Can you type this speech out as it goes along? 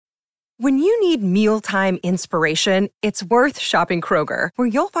When you need mealtime inspiration, it's worth shopping Kroger, where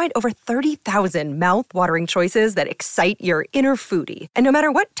you'll find over 30,000 mouth-watering choices that excite your inner foodie. And no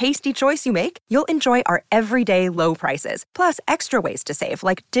matter what tasty choice you make, you'll enjoy our everyday low prices, plus extra ways to save,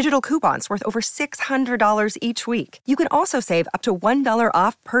 like digital coupons worth over $600 each week. You can also save up to $1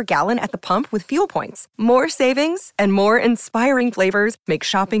 off per gallon at the pump with fuel points. More savings and more inspiring flavors make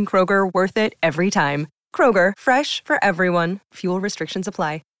shopping Kroger worth it every time. Kroger, fresh for everyone. Fuel restrictions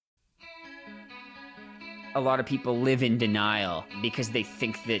apply. A lot of people live in denial because they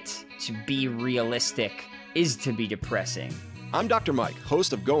think that to be realistic is to be depressing. I'm Dr. Mike,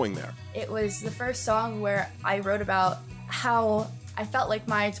 host of Going There. It was the first song where I wrote about how I felt like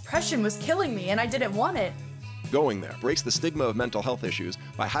my depression was killing me and I didn't want it. Going There breaks the stigma of mental health issues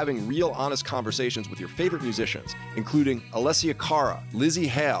by having real, honest conversations with your favorite musicians, including Alessia Cara, Lizzie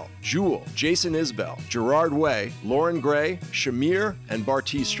Hale, Jewel, Jason Isbell, Gerard Way, Lauren Gray, Shamir, and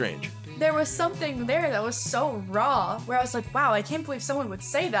Bartees Strange. There was something there that was so raw, where I was like, wow, I can't believe someone would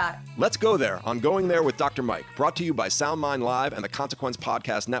say that. Let's go there on Going There with Dr. Mike, brought to you by SoundMind Live and the Consequence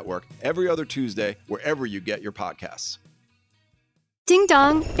Podcast Network every other Tuesday, wherever you get your podcasts. Ding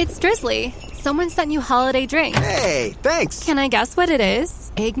dong, it's Drizzly. Someone sent you holiday drinks. Hey, thanks. Can I guess what it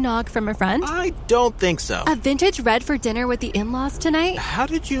is? Eggnog from a friend? I don't think so. A vintage red for dinner with the in-laws tonight? How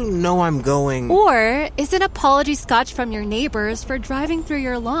did you know I'm going? Or is it apology scotch from your neighbors for driving through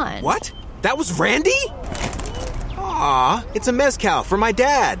your lawn? What? That was Randy? Aw, it's a mezcal for my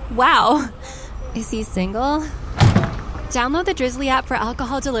dad. Wow. Is he single? Download the Drizzly app for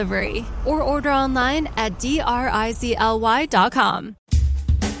alcohol delivery or order online at drizly.com.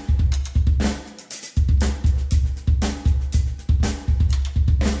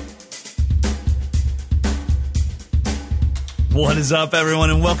 What is up, everyone,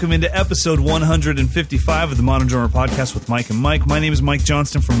 and welcome into episode 155 of the Modern Drummer Podcast with Mike and Mike. My name is Mike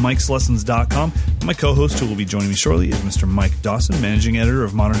Johnston from Mike'sLessons.com. And my co-host, who will be joining me shortly, is Mr. Mike Dawson, managing editor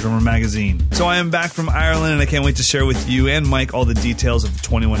of Modern Drummer Magazine. So I am back from Ireland, and I can't wait to share with you and Mike all the details of the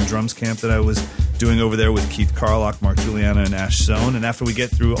 21 Drums Camp that I was doing over there with Keith Carlock, Mark Juliana, and Ash Zone. And after we get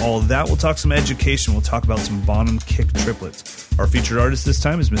through all of that, we'll talk some education. We'll talk about some Bonham kick triplets. Our featured artist this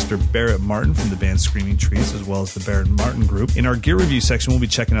time is Mr. Barrett Martin from the band Screaming Trees, as well as the Barrett Martin Group. In our gear review section, we'll be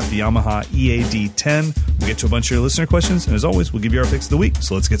checking out the Yamaha EAD10. We'll get to a bunch of your listener questions, and as always, we'll give you our picks of the week.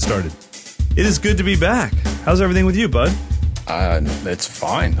 So let's get started. It is good to be back. How's everything with you, bud? It's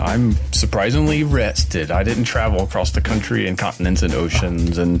fine. I'm surprisingly rested. I didn't travel across the country and continents and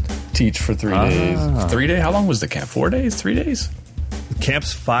oceans and teach for 3 days. 3 days? How long was the camp? 4 days? 3 days? The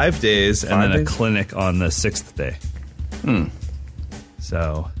camp's 5 days and then a clinic on the 6th day.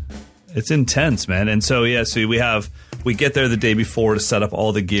 So it's intense, man. And so, yeah, so we get there the day before to set up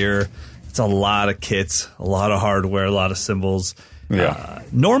all the gear. It's a lot of kits, a lot of hardware, a lot of cymbals. Yeah.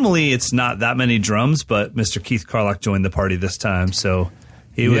 Normally, it's not that many drums, but Mr. Keith Carlock joined the party this time, so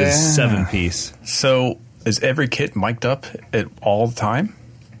he was 7-piece. So is every kit mic'd up at all the time?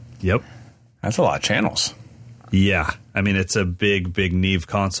 Yep. That's a lot of channels. Yeah. I mean, it's a big Neve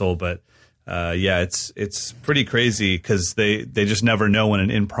console, but it's pretty crazy because they just never know when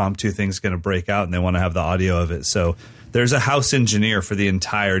an impromptu thing's going to break out, and they want to have the audio of it. So there's a house engineer for the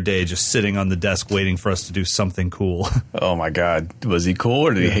entire day just sitting on the desk waiting for us to do something cool. Oh, my God. Was he cool,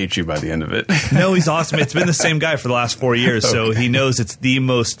 or did he hate you by the end of it? No, he's awesome. It's been the same guy for the last 4 years, so he knows it's the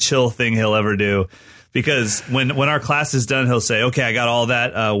most chill thing he'll ever do. Because when our class is done, he'll say, okay, I got all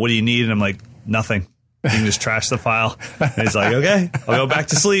that. What do you need? And I'm like, nothing. You can just trash the file. And he's like, okay, I'll go back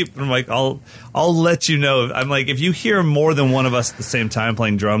to sleep. And I'm like, I'll let you know. I'm like, if you hear more than one of us at the same time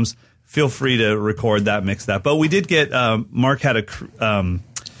playing drums, feel free to record that, mix that. But we did get, Mark had it's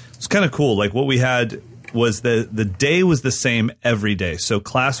kind of cool. Like what we had was the day was the same every day. So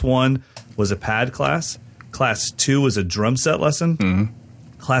class 1 was a pad class. Class 2 was a drum set lesson. Mm-hmm.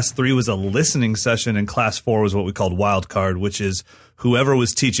 Class 3 was a listening session. And class 4 was what we called wild card, which is whoever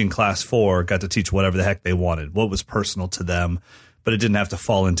was teaching class 4 got to teach whatever the heck they wanted, what was personal to them, but it didn't have to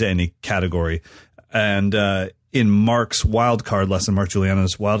fall into any category. And in Mark's wildcard lesson, Mark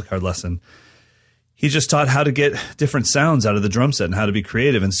Juliana's wildcard lesson, he just taught how to get different sounds out of the drum set and how to be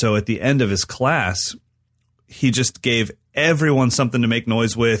creative. And so at the end of his class, he just gave everyone something to make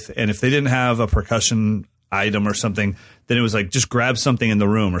noise with. And if they didn't have a percussion item or something, then it was like just grab something in the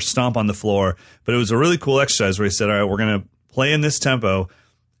room or stomp on the floor. But it was a really cool exercise where he said, all right, we're going to play in this tempo,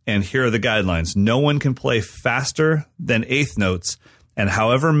 and here are the guidelines. No one can play faster than eighth notes, and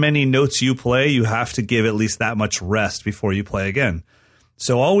however many notes you play, you have to give at least that much rest before you play again.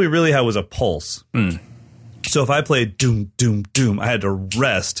 So all we really had was a pulse. So if I played doom, doom, doom, I had to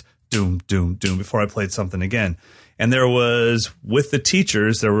rest doom, doom, doom before I played something again. And there was, with the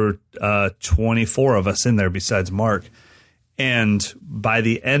teachers, there were 24 of us in there besides Mark. And by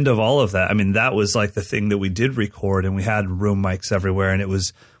the end of all of that, I mean, that was like the thing that we did record, and we had room mics everywhere, and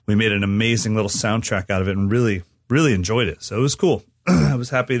we made an amazing little soundtrack out of it and really, really enjoyed it. So it was cool. I was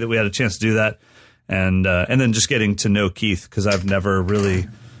happy that we had a chance to do that. And then just getting to know Keith, because I've never really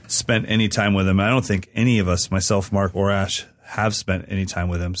spent any time with him. I don't think any of us, myself, Mark, or Ash, have spent any time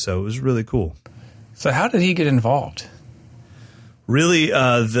with him. So it was really cool. So how did he get involved? Really,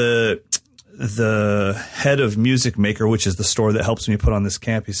 the head of Music Maker, which is the store that helps me put on this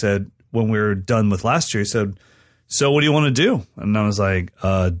camp, he said, when we were done with last year, he said, so what do you want to do? And I was like,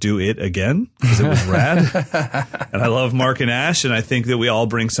 do it again, because it was rad. And I love Mark and Ash, and I think that we all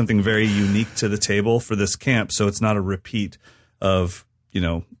bring something very unique to the table for this camp. So it's not a repeat of,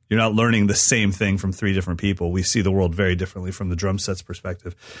 you're not learning the same thing from 3 different people. We see the world very differently from the drum set's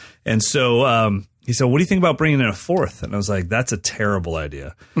perspective. And so he said, what do you think about bringing in a 4th? And I was like, that's a terrible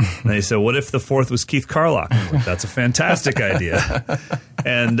idea. And he said, what if the 4th was Keith Carlock? I was like, that's a fantastic idea.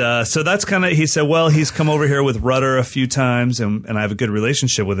 And so that's kind of, he said, well, he's come over here with Rudder a few times, and I have a good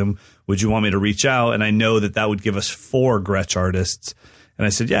relationship with him. Would you want me to reach out? And I know that would give us 4 Gretsch artists. And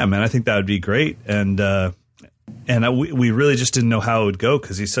I said, yeah, man, I think that would be great. And we really just didn't know how it would go,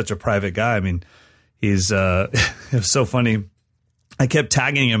 because he's such a private guy. I mean, he's it was so funny. I kept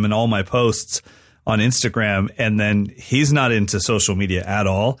tagging him in all my posts on Instagram, and then he's not into social media at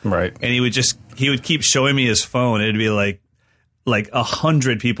all. Right. And he would keep showing me his phone. It'd be like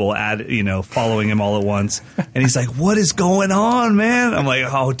 100 people following him all at once. And he's like, what is going on, man? I'm like,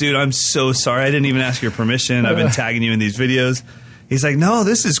 oh, dude, I'm so sorry. I didn't even ask your permission. I've been tagging you in these videos. He's like, no,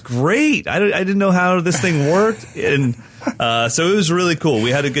 this is great. I didn't know how this thing worked. And so it was really cool. We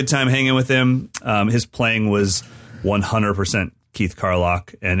had a good time hanging with him. His playing was 100% Keith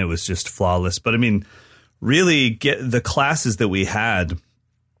Carlock, and it was just flawless. But I mean, really the classes that we had,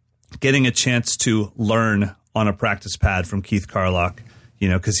 getting a chance to learn on a practice pad from Keith Carlock,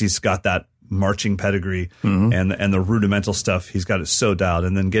 because he's got that marching pedigree and the rudimental stuff. He's got it so dialed.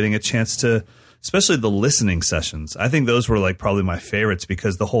 And then getting a chance to, especially the listening sessions, I think those were like probably my favorites,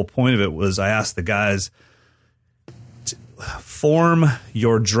 because the whole point of it was I asked the guys to form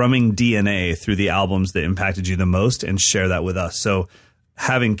your drumming DNA through the albums that impacted you the most and share that with us. So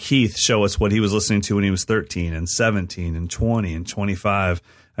having Keith show us what he was listening to when he was 13 and 17 and 20 and 25,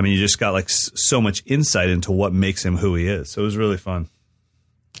 I mean, you just got like so much insight into what makes him who he is. So it was really fun.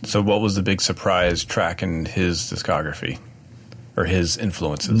 So what was the big surprise track in his discography or his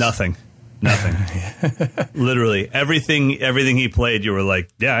influences? Nothing. Literally everything he played, you were like,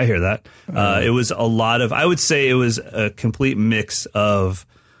 yeah, I hear that. It was a lot of, I would say it was a complete mix of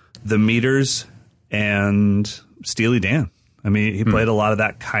the Meters and Steely Dan. I mean, he played a lot of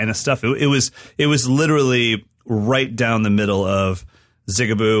that kind of stuff. It was literally right down the middle of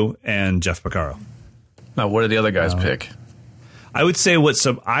Zigaboo and Jeff Porcaro. Now, what did the other guys pick? I would say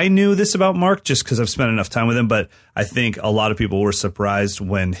I knew this about Mark just because I've spent enough time with him, but I think a lot of people were surprised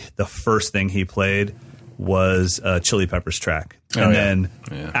when the first thing he played was a Chili Peppers track. And then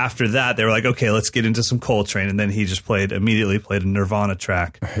after that, they were like, okay, let's get into some Coltrane. And then he just immediately played a Nirvana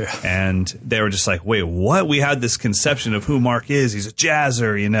track. Yeah. And they were just like, wait, what? We had this conception of who Mark is. He's a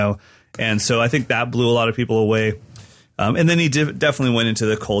jazzer, And so I think that blew a lot of people away. And then he definitely went into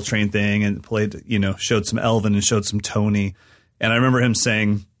the Coltrane thing and played, showed some Elvin and showed some Tony. And I remember him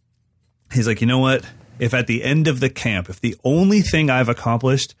saying, he's like, you know what? If at the end of the camp, if the only thing I've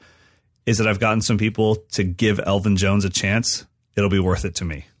accomplished is that I've gotten some people to give Elvin Jones a chance, it'll be worth it to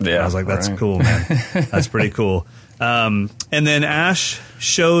me. Yeah, and I was like, that's cool, man. That's pretty cool. And then Ash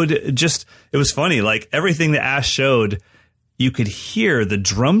showed it was funny. Like everything that Ash showed, you could hear the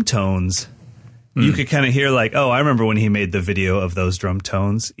drum tones. You could kind of hear like, oh, I remember when he made the video of those drum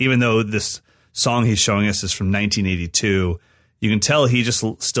tones, even though this song he's showing us is from 1982. You can tell he just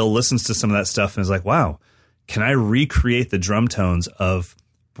still listens to some of that stuff and is like, wow, can I recreate the drum tones of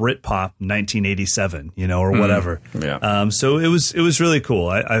Britpop 1987, or whatever. Yeah. So it was really cool.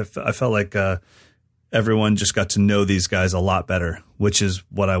 I felt like everyone just got to know these guys a lot better, which is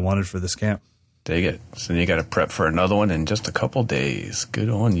what I wanted for this camp. Dig it. So you got to prep for another one in just a couple days. Good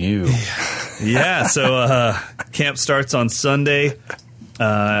on you. Yeah. So camp starts on Sunday.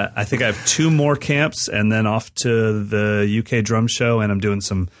 I think I have 2 more camps and then off to the UK drum show, and I'm doing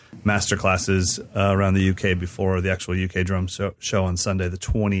some master classes around the UK before the actual UK drum show on Sunday, the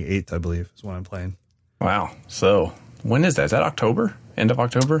 28th, I believe, is when I'm playing. Wow. So when is that? Is that October? End of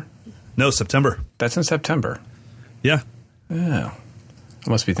October? No, September. That's in September. Yeah. Yeah. I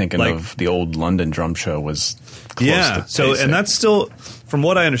must be thinking of the old London drum show was close to so, and that's still, from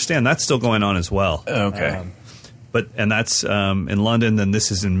what I understand, that's still going on as well. Okay. And that's in London. Then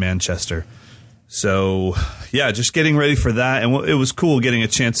this is in Manchester. So yeah, just getting ready for that. And it was cool getting a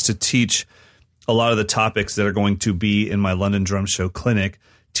chance to teach a lot of the topics that are going to be in my London Drum Show clinic.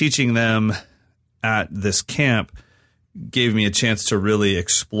 Teaching them at this camp gave me a chance to really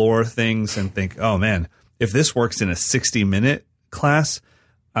explore things and think, oh man, if this works in a 60-minute class,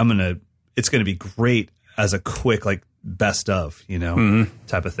 it's going to be great as a quick, like, best of,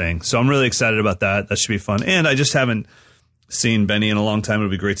 type of thing. So I'm really excited about that. That should be fun. And I just haven't seen Benny in a long time.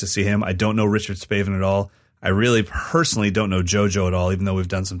 It'll be great to see him. I don't know Richard Spaven at all. I really personally don't know JoJo at all, even though we've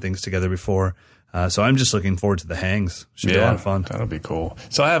done some things together before. So I'm just looking forward to the hangs. Should be a lot of fun. That'll be cool.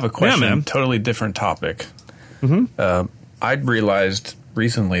 So I have a question, totally different topic. I realized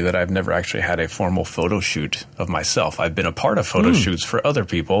recently that I've never actually had a formal photo shoot of myself. I've been a part of photo shoots for other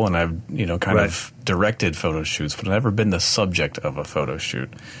people, and I've kind of directed photo shoots, but I've never been the subject of a photo shoot.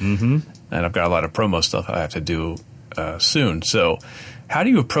 And I've got a lot of promo stuff I have to do soon. So how do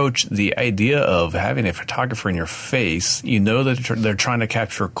you approach the idea of having a photographer in your face? You know that they're trying to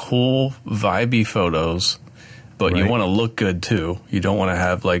capture cool, vibey photos, but you want to look good too. You don't want to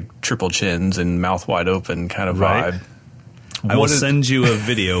have like triple chins and mouth wide open kind of vibe. I will send you a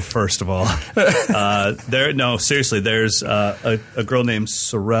video, first of all. Seriously, there's a girl named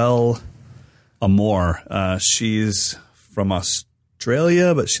Sorel Amor. She's from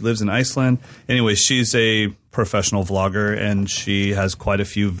Australia, but she lives in Iceland. Anyway, she's a professional vlogger, and she has quite a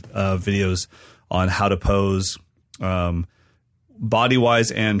few videos on how to pose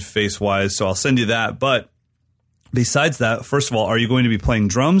body-wise and face-wise. So I'll send you that. But besides that, first of all, are you going to be playing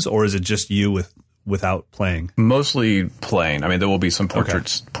drums, or is it just you without playing? Mostly playing. I mean, there will be some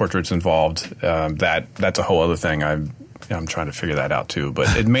portraits involved. That's a whole other thing. I'm trying to figure that out too.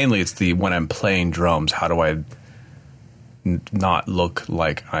 But mainly it's when I'm playing drums, how do I not look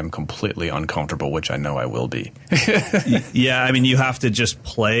like I'm completely uncomfortable, which I know I will be. Yeah, I mean, you have to just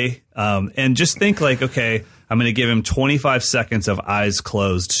play and just think like, okay, I'm going to give him 25 seconds of eyes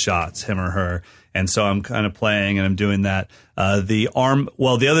closed shots, him or her. And so I'm kind of playing and I'm doing that. The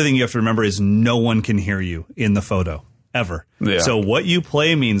other thing you have to remember is no one can hear you in the photo ever. Yeah. So what you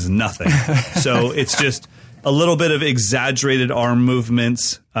play means nothing. So it's just a little bit of exaggerated arm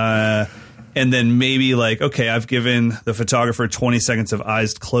movements. And then maybe like, okay, I've given the photographer 20 seconds of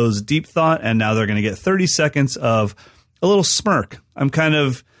eyes closed deep thought, and now they're going to get 30 seconds of a little smirk. I'm kind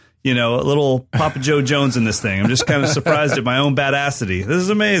of, a little Papa Joe Jones in this thing. I'm just kind of surprised at my own badassity. This is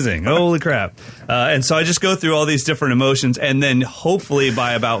amazing. Holy crap. And so I just go through all these different emotions, and then hopefully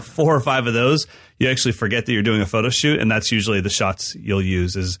by about 4 or 5 of those, you actually forget that you're doing a photo shoot, and that's usually the shots you'll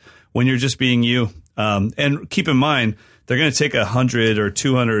use is when you're just being you. And keep in mind, they're going to take 100 or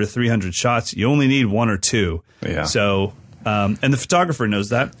 200 or 300 shots. You only need 1 or 2. Yeah. So, and the photographer knows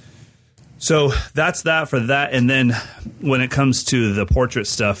that. So that's that for that. And then when it comes to the portrait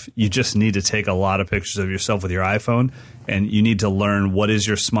stuff, you just need to take a lot of pictures of yourself with your iPhone, and you need to learn what is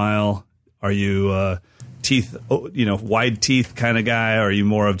your smile. Are you teeth, wide teeth kind of guy? Or are you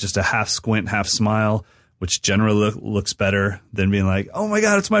more of just a half squint, half smile, which generally looks better than being like, oh my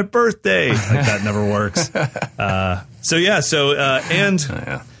God, it's my birthday. Like that never works. The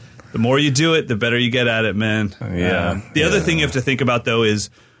more you do it, the better you get at it, man. Yeah. The other thing you have to think about, though, is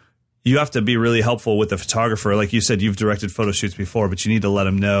you have to be really helpful with the photographer. Like you said, you've directed photo shoots before, but you need to let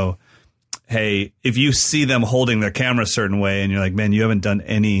them know, hey, if you see them holding their camera a certain way and you're like, man, you haven't done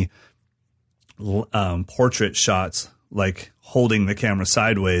any portrait shots, like holding the camera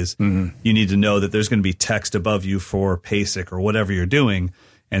sideways, you need to know that there's going to be text above you for PASIC or whatever you're doing.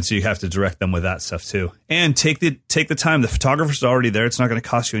 And so you have to direct them with that stuff too. And take the time. The photographer's already there. It's not going to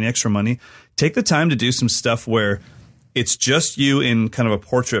cost you any extra money. Take the time to do some stuff where it's just you in kind of a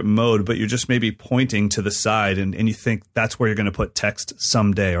portrait mode, but you're just maybe pointing to the side and you think that's where you're going to put text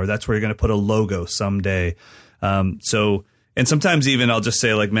someday, or that's where you're going to put a logo someday. And sometimes even I'll just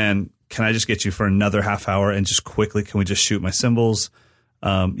say like, man, can I just get you for another half hour and just quickly, can we just shoot my cymbals?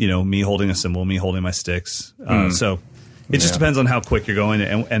 Me holding a cymbal, me holding my sticks. So it just depends on how quick you're going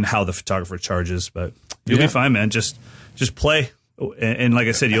and how the photographer charges, but you'll be fine, man. Just play. And like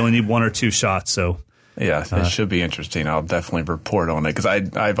I said, you only need 1 or 2 shots. So yeah, it should be interesting. I'll definitely report on it because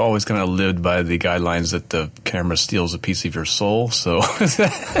I've always kind of lived by the guidelines that the camera steals a piece of your soul. So,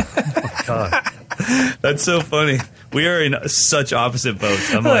 oh, God, that's so funny. We are in such opposite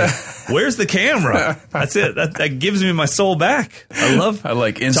boats. I'm like, where's the camera? That's it. That gives me my soul back.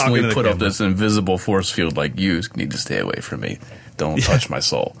 I instantly put up this invisible force field. Like, you need to stay away from me. Don't touch my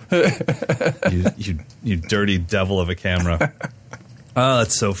soul. you dirty devil of a camera. Oh,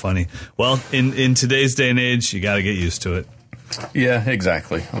 that's so funny. Well, in today's day and age, you got to get used to it. Yeah,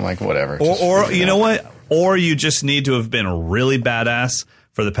 exactly. I'm like, whatever. Or you know what? or you just need to have been really badass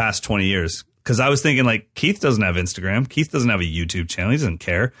for the past 20 years. Because I was thinking, like, Keith doesn't have Instagram. Keith doesn't have a YouTube channel. He doesn't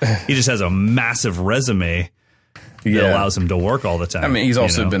care. He just has a massive resume that allows him to work all the time. I mean, he's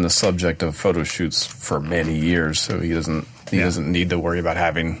also been the subject of photo shoots for many years, so he doesn't need to worry about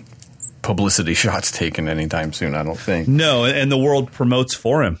having publicity shots taken anytime soon, I don't think. No, and the world promotes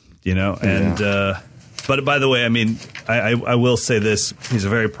for him, And but by the way, I mean, I will say this: he's a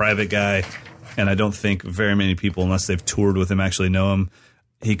very private guy, and I don't think very many people, unless they've toured with him, actually know him.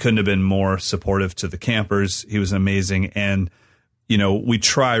 He couldn't have been more supportive to the campers. He was amazing. And, we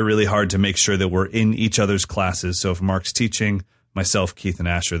try really hard to make sure that we're in each other's classes. So if Mark's teaching, myself, Keith, and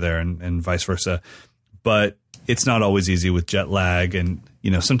Ash are there and vice versa. But it's not always easy with jet lag. And,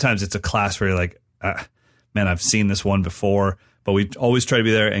 sometimes it's a class where you're like, man, I've seen this one before. But we always try to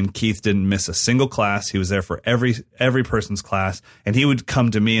be there. And Keith didn't miss a single class. He was there for every person's class. And he would come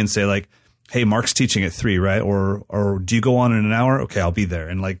to me and say, like, hey, Mark's teaching at 3, right? Or do you go on in an hour? Okay, I'll be there.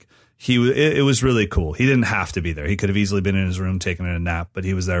 And like it was really cool. He didn't have to be there. He could have easily been in his room taking a nap, but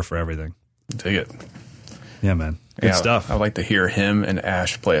he was there for everything. Dig it. Yeah, man. Good stuff. I like to hear him and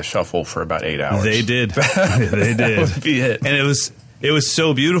Ash play a shuffle for about 8 hours. They did. They did. That would be it. And it was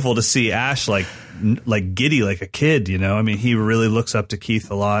so beautiful to see Ash like giddy like a kid, I mean, he really looks up to Keith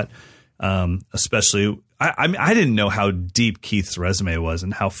a lot, especially I didn't know how deep Keith's resume was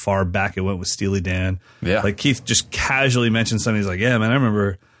and how far back it went with Steely Dan. Yeah. Like Keith just casually mentioned something. He's like, yeah, man, I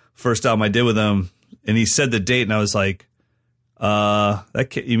remember first album I did with him. And he said the date and I was like,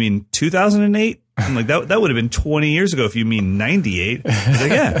 you mean 2008? I'm like, that would have been 20 years ago if you mean 98. He's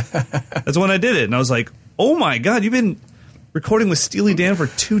like, yeah, that's when I did it. And I was like, oh my God, you've been recording with Steely Dan for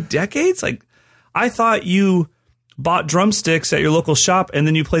 2 decades? Like, I thought you bought drumsticks at your local shop and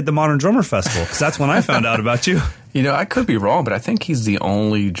then you played the Modern Drummer Festival, because that's when I found out about you. I could be wrong, but I think he's the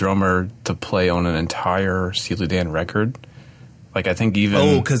only drummer to play on an entire Steely Dan record. Like, I think even...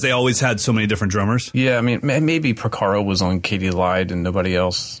 Oh, because they always had so many different drummers? Yeah, I mean, maybe Porcaro was on Katie Lied and nobody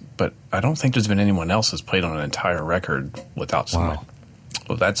else, but I don't think there's been anyone else who's played on an entire record without somebody.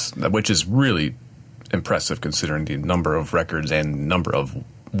 Wow. Well, which is really impressive considering the number of records and number of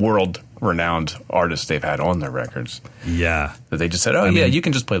world-renowned artists they've had on their records. Yeah. That they just said, you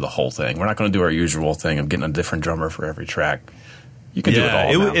can just play the whole thing. We're not going to do our usual thing of getting a different drummer for every track. You can do it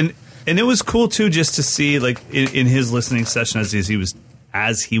all now. And it was cool, too, just to see, like, in his listening session as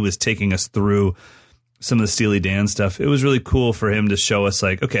he was taking us through some of the Steely Dan stuff, it was really cool for him to show us,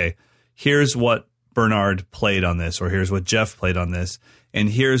 like, okay, here's what Bernard played on this, or here's what Jeff played on this, and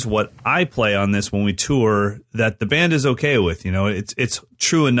here's what I play on this when we tour that the band is okay with. It's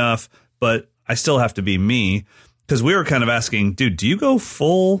true enough, but I still have to be me. Because we were kind of asking, dude, do you go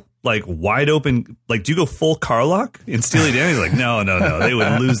full, like, wide open, like, do you go full Carlock in Steely Dan? He's like, no, they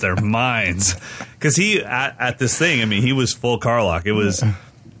would lose their minds. Because he, at this thing, I mean, he was full Carlock. It was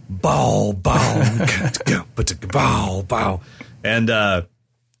bow, bow, bow. And,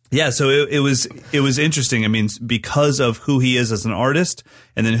 so it was interesting. I mean, because of who he is as an artist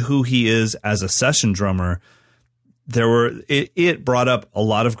and then who he is as a session drummer, it brought up a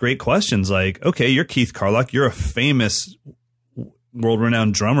lot of great questions. Like, okay, you're Keith Carlock. You're a famous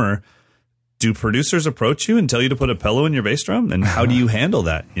world-renowned drummer. Do producers approach you and tell you to put a pillow in your bass drum? And how do you handle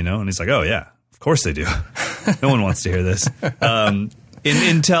that? And he's like, oh yeah, of course they do. No one wants to hear this. But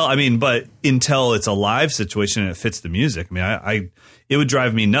until it's a live situation and it fits the music. I mean, it would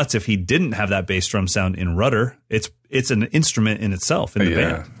drive me nuts if he didn't have that bass drum sound in Rudder. It's an instrument in itself in the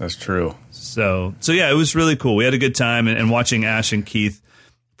band. Yeah, that's true. So yeah, it was really cool. We had a good time, and watching Ash and Keith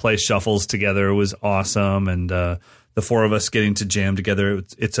play shuffles together was awesome. And the 4 of us getting to jam together,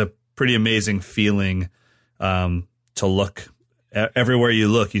 it's a pretty amazing feeling to look. Everywhere you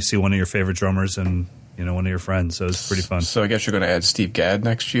look, you see one of your favorite drummers and one of your friends. So it's pretty fun. So I guess you're going to add Steve Gadd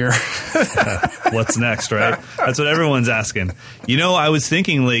next year. What's next, right? That's what everyone's asking. I was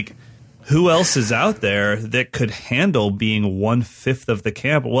thinking, like, who else is out there that could handle being 1/5 of the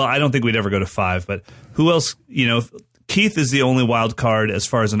camp? Well, I don't think we'd ever go to 5, but who else? Keith is the only wild card as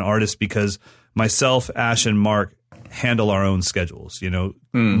far as an artist, because myself, Ash, and Mark handle our own schedules.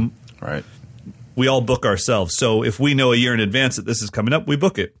 Right. We all book ourselves. So if we know a year in advance that this is coming up, we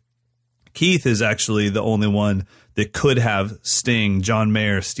book it. Keith is actually the only one that could have Sting, John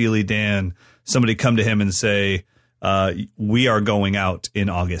Mayer, Steely Dan, somebody come to him and say, we are going out in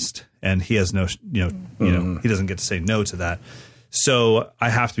August. And he has no, he doesn't get to say no to that. So I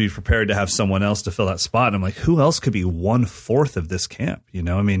have to be prepared to have someone else to fill that spot. And I'm like, who else could be 1/4 of this camp?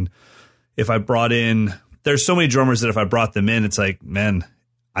 I mean, if I brought in, there's so many drummers that if I brought them in, it's like, man,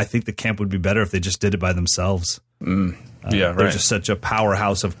 I think the camp would be better if they just did it by themselves. Yeah, right. They're just such a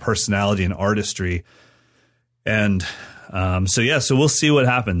powerhouse of personality and artistry. And so we'll see what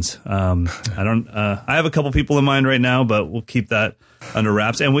happens. I have a couple people in mind right now, but we'll keep that under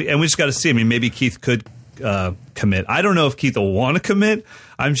wraps. And we just got to see. I mean, maybe Keith could commit. I don't know if Keith will want to commit.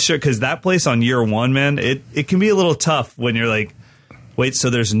 I'm sure, because that place on year one, man, it can be a little tough when you're like, wait, so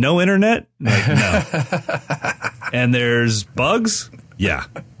there's no internet? Like, no. And there's bugs? Yeah.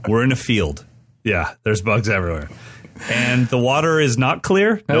 We're in a field. Yeah, there's bugs everywhere. And the water is not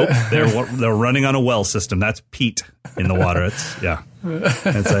clear? Nope. They're running on a well system. That's peat in the water.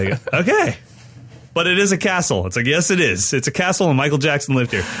 It's like, okay. But it is a castle. It's like, yes, it is. It's a castle, and Michael Jackson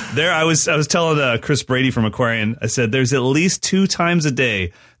lived here. I was telling Chris Brady from Aquarian, I said, there's at least 2 times a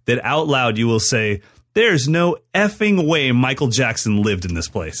day that out loud you will say, there's no effing way Michael Jackson lived in this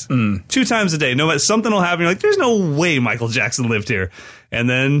place. 2 times a day. No matter, something will happen. You're like, there's no way Michael Jackson lived here. And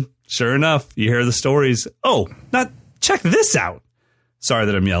then, sure enough, you hear the stories. Oh, check this out. Sorry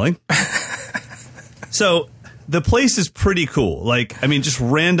that I'm yelling. So the place is pretty cool. Like, I mean, just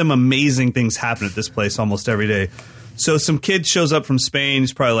random amazing things happen at this place almost every day. So some kid shows up from Spain.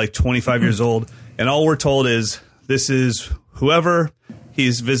 He's probably like 25 years old. And all we're told is this is whoever.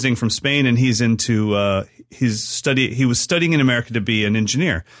 He's visiting from Spain, and he's into he was studying in America to be an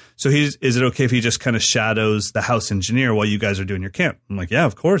engineer. So is it okay if he just kind of shadows the house engineer while you guys are doing your camp? I'm like, yeah,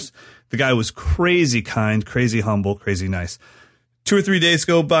 of course. The guy was crazy kind, crazy humble, crazy nice. 2 or 3 days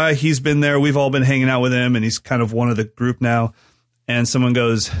go by. He's been there. We've all been hanging out with him, and he's kind of one of the group now. And someone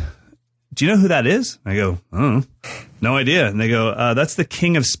goes, do you know who that is? I go, I don't know. No idea. And they go, that's the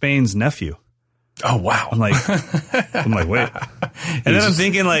King of Spain's nephew. Oh, wow. I'm like, wait. And then I'm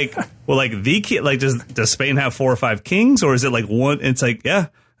thinking, like, well, like, the king, like, does Spain have 4 or 5 kings, or is it like one? It's like, yeah,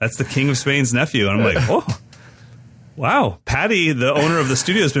 that's the King of Spain's nephew. And I'm like, oh, wow. Patty, the owner of the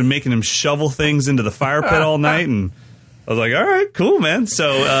studio, has been making him shovel things into the fire pit all night, and I was like, all right, cool, man.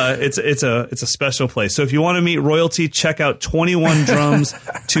 So it's a special place. So if you want to meet royalty, check out 21 Drums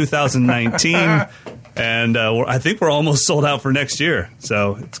 2019. And I think we're almost sold out for next year.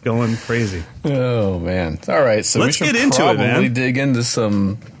 So it's going crazy. Oh, man. All right. So let's we should get into it, man. Probably dig into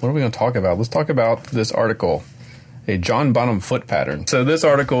some. What are we going to talk about? Let's talk about this article, a John Bonham foot pattern. So this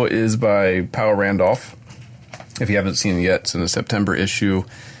article is by Powell Randolph. If you haven't seen it yet, it's in the September issue.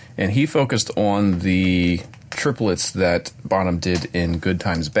 And he focused on the triplets that Bonham did in Good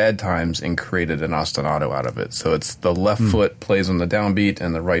Times, Bad Times, and created an ostinato out of it. So it's the left foot plays on the downbeat,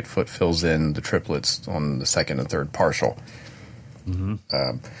 and the right foot fills in the triplets on the second and third partial.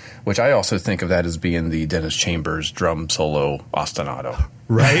 Which I also think of that as being the Dennis Chambers drum solo ostinato.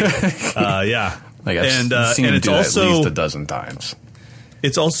 Right? Yeah. Like I've seen him do that at least a dozen times.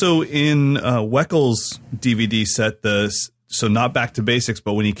 It's also in Weckel's DVD set, so not Back to Basics,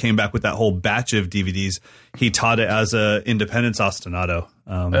 but when he came back with that whole batch of DVDs, he taught it as a Independence ostinato.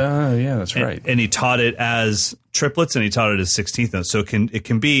 Yeah, that's right. And he taught it as triplets, and he taught it as 16th notes. So it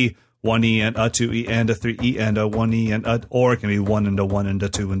can be 1 E and a 2 E and a 3 E and a 1 E and a, or it can be 1 and a 1 and a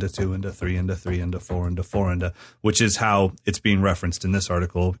 2 and a 2 and a 3 and a 3 and a 4 and a 4 and a, which is how it's being referenced in this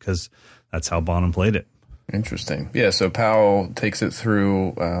article, because that's how Bonham played it. Interesting. Yeah, so Powell takes it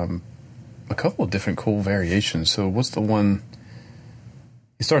through a couple of different cool variations. So what's the one?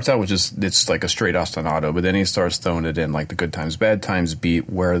 He starts out with it's like a straight ostinato, but then he starts throwing it in like the Good Times, Bad Times beat,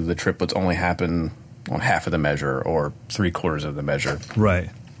 where the triplets only happen on half of the measure or 3/4 of the measure. Right.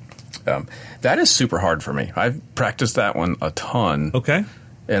 That is super hard for me. I've practiced that one a ton. Okay.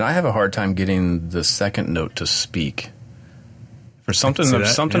 And I have a hard time getting the second note to speak. For something,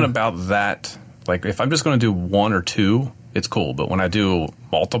 there's something about that. Like if I'm just going to do 1 or 2, it's cool. But when I do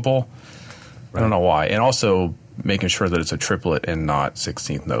multiple, I don't know why. And also making sure that it's a triplet and not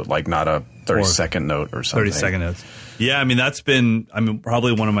 16th note, like not a 32nd note or something. 32nd notes. Yeah, I mean, that's been,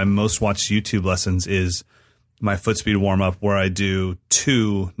 probably one of my most watched YouTube lessons is my foot speed warm up, where I do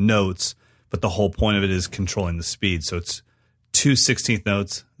 2 notes, but the whole point of it is controlling the speed. So it's 2 16th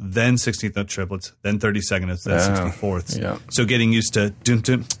notes, then 16th note triplets, then 32nd notes, then 64ths. Yeah. So getting used to dun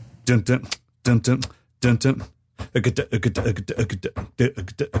dun dun dun dun dun dun dun. That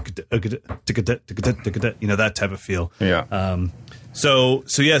type of feel. Yeah. So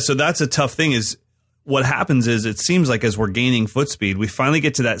that's a tough thing. Is what happens is it seems like as we're gaining foot speed, we finally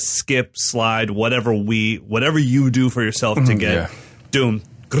get to that skip, slide, whatever you do for yourself to get doom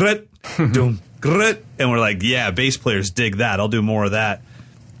grit, doom grit, and we're like, yeah, bass players dig that. I'll do more of that.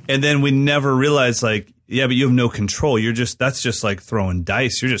 And then we never realize, like, yeah, but you have no control. That's just like throwing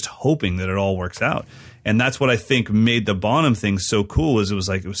dice. You're just hoping that it all works out. And that's what I think made the Bonham thing so cool, is it was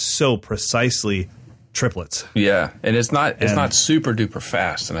so precisely triplets. Yeah, and it's not super duper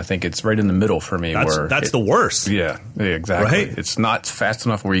fast, and I think it's right in the middle for me. That's the worst. Yeah, exactly. Right? It's not fast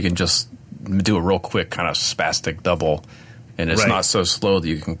enough where you can just do a real quick kind of spastic double, and it's not so slow that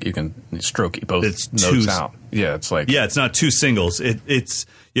you can stroke both notes out. Yeah, it's like it's not two singles. It's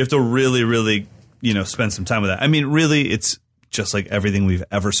you have to really, really spend some time with that. I mean, really, it's just like everything we've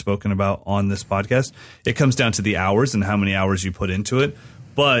ever spoken about on this podcast. It comes down to the hours and how many hours you put into it.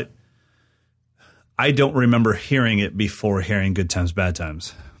 But I don't remember hearing it before hearing Good Times, Bad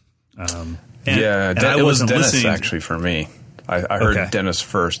Times. It was Dennis actually for me. I heard Dennis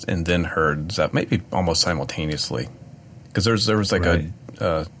first and then heard Zepp, maybe almost simultaneously. Because there was like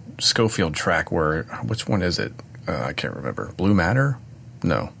a Schofield track where, which one is it? I can't remember. Blue Matter?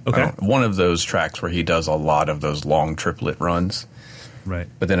 No. Okay. One of those tracks where he does a lot of those long triplet runs. Right.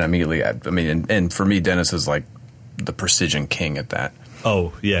 But then immediately, and for me, Dennis is like the precision king at that.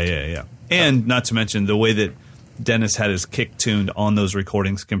 Oh, yeah. And not to mention the way that Dennis had his kick tuned on those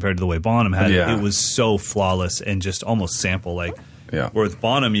recordings compared to the way Bonham had it. It was so flawless and just almost sample-like. Yeah. Where with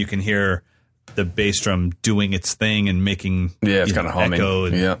Bonham, you can hear the bass drum doing its thing and making it's kind of humming. Echo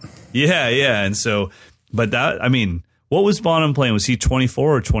and, yeah. And so, but that, I mean, what was Bonham playing? Was he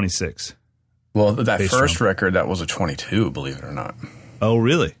 24 or 26? Well, that first record, that was a 22, believe it or not. Oh,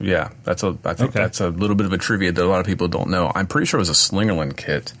 really? Yeah, I think that's a little bit of a trivia that a lot of people don't know. I'm pretty sure it was a Slingerland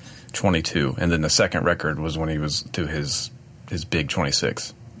kit, 22, and then the second record was when he was to his big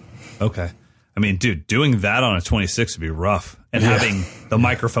 26. Okay. I mean, dude, doing that on a 26 would be rough, and having the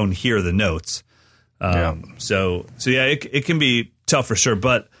microphone hear the notes. So it can be tough for sure,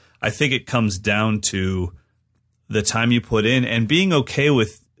 but I think it comes down to the time you put in and being okay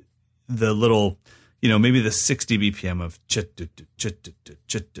with the little, maybe the 60 BPM of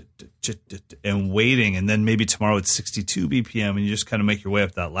and waiting, and then maybe tomorrow it's 62 BPM, and you just kind of make your way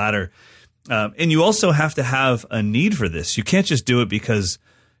up that ladder. And you also have to have a need for this. You can't just do it because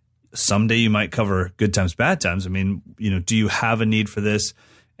someday you might cover Good Times, Bad Times. I mean, do you have a need for this?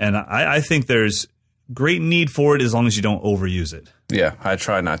 And I think there's great need for it as long as you don't overuse it. Yeah, I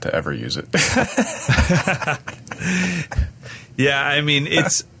try not to ever use it. Yeah, I mean,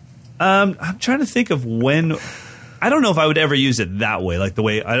 it's I'm trying to think of when. I don't know if I would ever use it that way, like the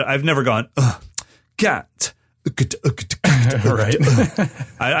way I've never gone, cat. Right.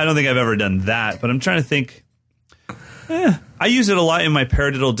 I don't think I've ever done that, but I'm trying to think. I use it a lot in my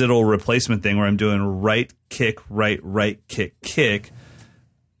paradiddle diddle replacement thing where I'm doing right kick, right kick.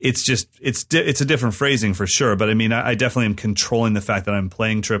 It's just it's a different phrasing for sure, but I mean I definitely am controlling the fact that I'm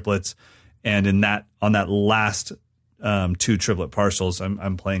playing triplets, and on that last 2 triplet partials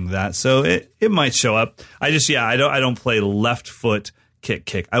I'm playing that, so it might show up. I don't play left foot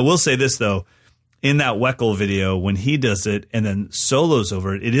kick. I will say this though, in that Weckel video when he does it and then solos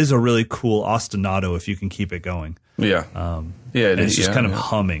over it, it is a really cool ostinato if you can keep it going. Yeah. It's just kind of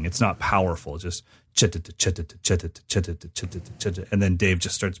humming. It's not powerful. Just and then Dave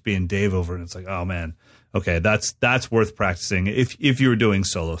just starts being Dave over it. And it's like, oh man, okay, that's worth practicing if you were doing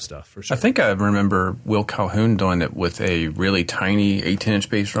solo stuff for sure. I think I remember Will Calhoun doing it with a really tiny 18-inch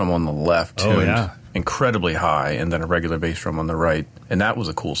bass drum on the left, tuned incredibly high, and then a regular bass drum on the right, and that was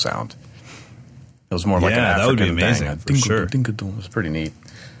a cool sound. It was more like an African that would be amazing bang. for sure. It was pretty neat.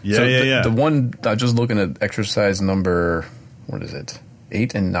 Yeah. The one I was just looking at exercise number, what is it?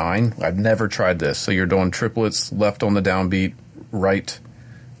 8 and 9. I've never tried this. So you're doing triplets, left on the downbeat, right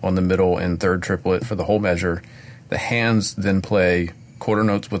on the middle, and third triplet for the whole measure. The hands then play quarter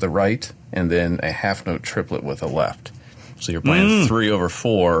notes with a right, and then a half note triplet with a left. So you're playing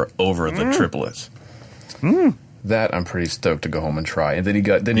 3/4 over the triplets. That I'm pretty stoked to go home and try. And then he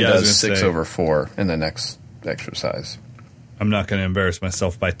does 6/4 in the next exercise. I'm not going to embarrass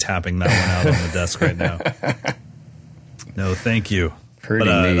myself by tapping that one out on the desk right now. No, thank you. Pretty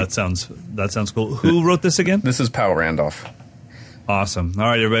neat. That sounds cool. Who wrote this again? This is Powell Randolph. Awesome. All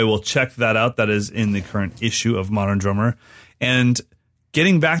right, everybody, we'll check that out. That is in the current issue of Modern Drummer. And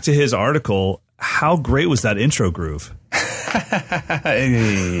getting back to his article, how great was that intro groove?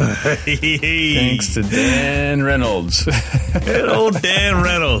 Hey. Thanks to Dan Reynolds. Good old Dan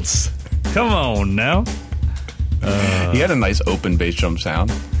Reynolds. Come on now. He had a nice open bass drum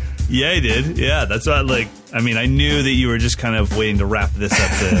sound. Yeah, he did. Yeah, that's what I knew that you were just kind of waiting to wrap this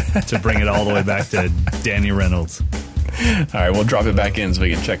up to bring it all the way back to Danny Reynolds. All right, we'll drop it back in so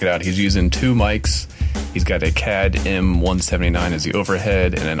we can check it out. He's using 2 mics. He's got a CAD M179 as the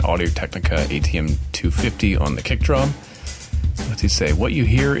overhead and an Audio-Technica ATM 250 on the kick drum. What's he say? What you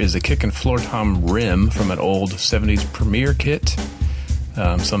hear is a kick and floor tom rim from an old 70s Premier kit,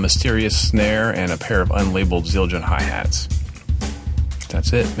 some mysterious snare, and a pair of unlabeled Zildjian hi-hats.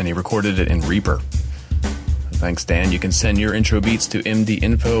 That's it. And he recorded it in Reaper. Thanks, Dan. You can send your intro beats to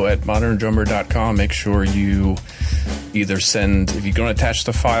mdinfo@moderndrummer.com. Make sure you either send, if you're going to attach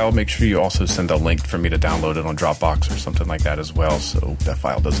the file, make sure you also send a link for me to download it on Dropbox or something like that as well, so that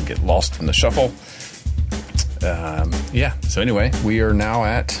file doesn't get lost in the shuffle. So anyway, we are now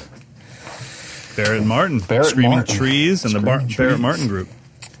at Barrett and Martin. Screaming Trees and the Barrett Martin group.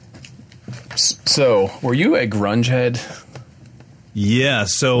 So, were you a grunge head? Yeah,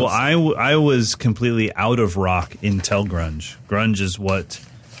 so I was completely out of rock until grunge. Grunge is what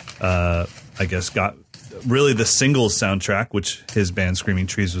I guess got really the Singles soundtrack, which his band Screaming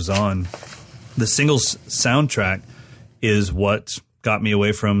Trees was on. The Singles soundtrack is what got me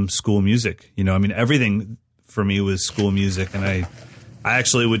away from school music. You know, I mean, everything for me was school music, and I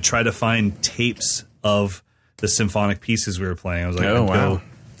actually would try to find tapes of the symphonic pieces we were playing. I was like, oh, wow.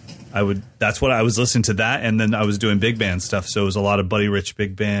 That's what I was listening to that, and then I was doing big band stuff. So it was a lot of Buddy Rich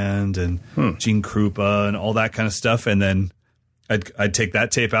big band and Gene Krupa and all that kind of stuff. And then I'd take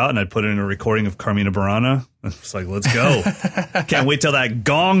that tape out and I'd put it in a recording of Carmina Burana. It's like, let's go. Can't wait till that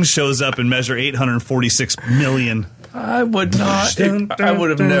gong shows up and measure 846 million. I would not. I would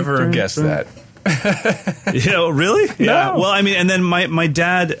have never guessed that. Yeah, really? No. Yeah. Well, I mean, and then my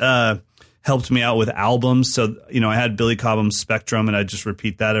dad helped me out with albums. So, you know, I had Billy Cobham's Spectrum, and I'd just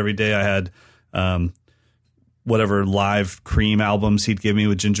repeat that every day. I had whatever live Cream albums he'd give me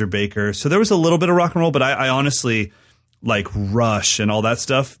with Ginger Baker. So there was a little bit of rock and roll, but I honestly, like Rush and all that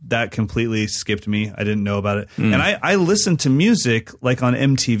stuff, that completely skipped me. I didn't know about it. And I listened to music like on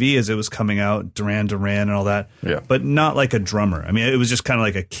MTV as it was coming out, Duran Duran and all that, but not like a drummer. I mean, it was just kind of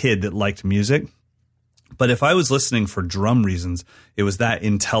like a kid that liked music. But if I was listening for drum reasons, it was that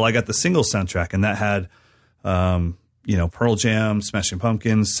until I got the Singles soundtrack, and that had, Pearl Jam, Smashing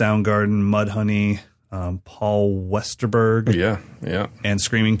Pumpkins, Soundgarden, Mudhoney, Paul Westerberg, and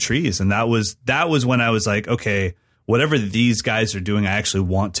Screaming Trees, and that was when I was like, okay, whatever these guys are doing, I actually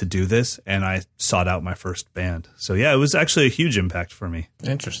want to do this, and I sought out my first band. So yeah, it was actually a huge impact for me.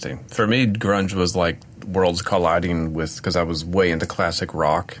 Interesting. For me, grunge was like worlds colliding with, because I was way into classic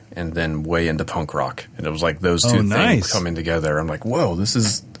rock and then way into punk rock, and it was like those two things coming together. I'm like, whoa, this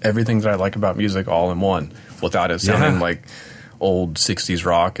is everything that I like about music all in one, without it sounding like old 60s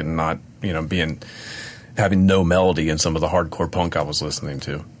rock and not, having no melody in some of the hardcore punk I was listening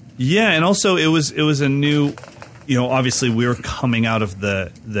to. Yeah, and also it was a new, obviously we were coming out of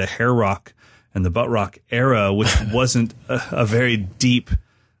the hair rock and the butt rock era, which wasn't a very deep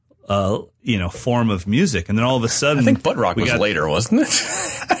form of music. And then all of a sudden, I think butt rock was later, wasn't it?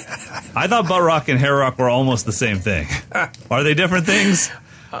 I thought butt rock and hair rock were almost the same thing. Are they different things?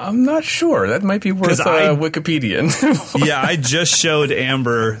 I'm not sure. That might be worth Wikipedia. Yeah, I just showed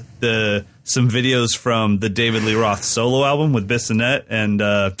Amber some videos from the David Lee Roth solo album with Bissonette, and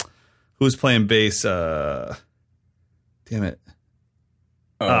who was playing bass? Damn it.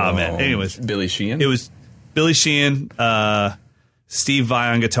 Oh, man. Anyways. Billy Sheehan? It was Billy Sheehan, Steve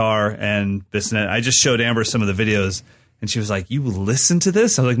Vai on guitar, and Bissonette. I just showed Amber some of the videos, and she was like, you listen to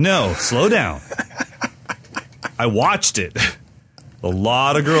this? I was like, no, slow down. I watched it. A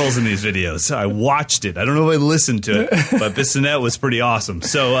lot of girls in these videos. I watched it. I don't know if I listened to it, but Bissonette was pretty awesome.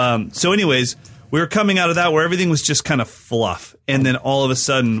 So anyways, we were coming out of that where everything was just kind of fluff. And then all of a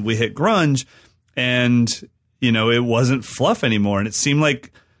sudden we hit grunge, and, it wasn't fluff anymore. And it seemed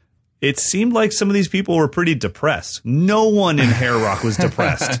like some of these people were pretty depressed. No one in hair rock was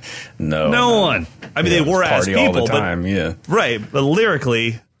depressed. No one. I mean, they were as people, all the time, right. But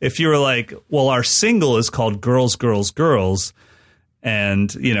lyrically, if you were like, well, our single is called Girls, Girls, Girls,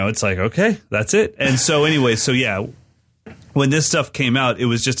 and, it's like, okay, that's it. And so anyway, when this stuff came out, it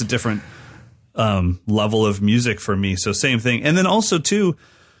was just a different level of music for me. So same thing. And then also, too,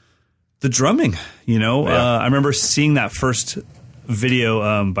 the drumming, I remember seeing that first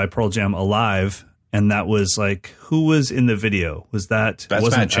video by Pearl Jam, Alive, and that was like, who was in the video? That's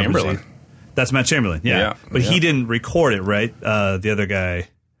Matt Chamberlain. That's Matt Chamberlain, yeah. But he didn't record it, right? The other guy...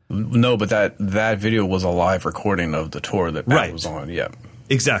 No, but that video was a live recording of the tour that Matt was on. Yeah,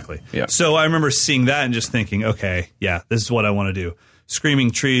 exactly. Yeah. So I remember seeing that and just thinking, okay, yeah, this is what I want to do.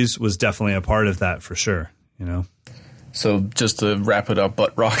 Screaming Trees was definitely a part of that for sure. So just to wrap it up,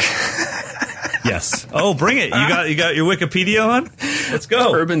 butt rock. Yes. Oh, bring it. You got your Wikipedia on? Let's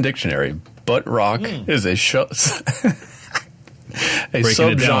go. Urban Dictionary. Butt rock is a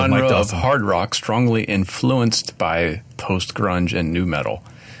subgenre of hard rock strongly influenced by post-grunge and nu metal.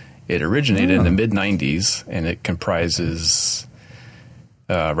 It originated in the mid-'90s, and it comprises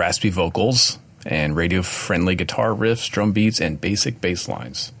raspy vocals and radio-friendly guitar riffs, drum beats, and basic bass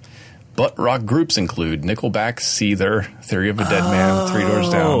lines. Butt rock groups include Nickelback, Seether, Theory of a Dead Man, Three Doors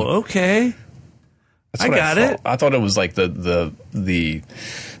Down. Okay. That's what I got it. I thought it was like the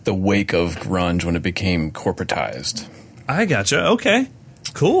wake of grunge when it became corporatized. I gotcha. Okay,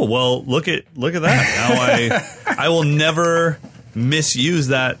 cool. Well, look at that. Now I will never misuse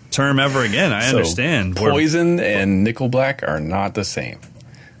that term ever again. I understand. Poison and Nickelback are not the same.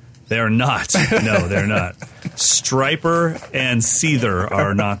 They are not. No, they're not. Striper and Seether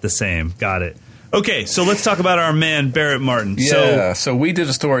are not the same. Got it. Okay, so let's talk about our man, Barrett Martin. Yeah, so we did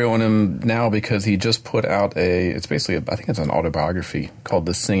a story on him now because he just put out it's basically, I think it's an autobiography called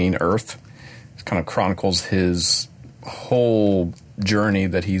The Singing Earth. It kind of chronicles his whole journey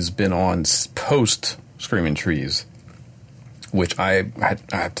that he's been on post Screaming Trees, which I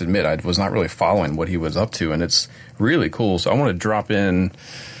have to admit, I was not really following what he was up to, and it's really cool. So I want to drop in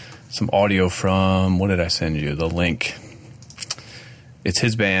some audio from, what did I send you? The link. It's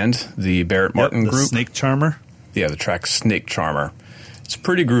his band, the Barrett Martin Group. Snake Charmer? Yeah, the track Snake Charmer. It's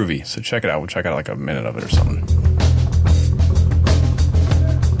pretty groovy, so check it out. We'll check out like a minute of it or something.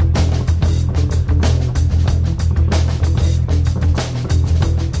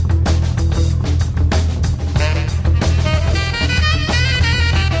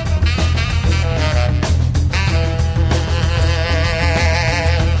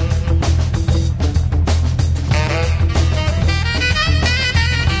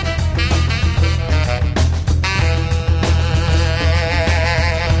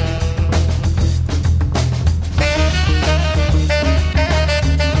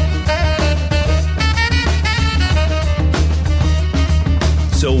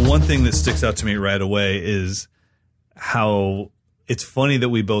 One thing that sticks out to me right away is how it's funny that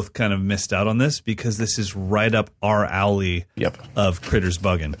we both kind of missed out on this because this is right up our alley of Critters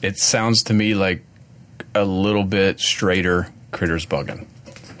Buggin'. It sounds to me like a little bit straighter Critters Buggin'.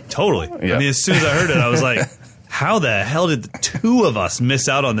 Totally. Yep. I mean, as soon as I heard it, I was like, how the hell did the two of us miss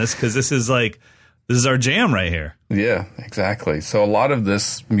out on this? Because this is our jam right here. Yeah, exactly. So a lot of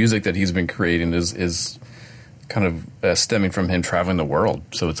this music that he's been creating is kind of stemming from him traveling the world.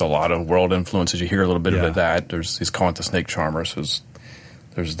 So it's a lot of world influences. You hear a little bit of that. He's calling it the Snake Charmer, so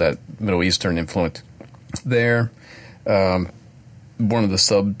there's that Middle Eastern influence there. One of the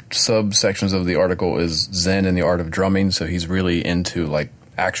subsections of the article is Zen and the Art of Drumming, so he's really into like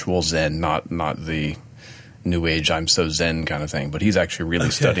actual Zen, not the New Age I'm so Zen kind of thing, but he's actually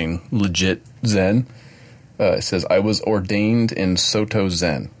really studying legit Zen. It says, I was ordained in Soto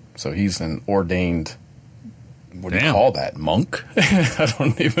Zen. So he's an ordained, what do you call that? Monk? I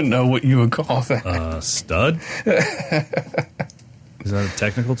don't even know what you would call that. Stud? Is that a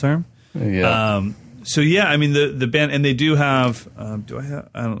technical term? Yeah. So yeah, I mean the band, and they do have. I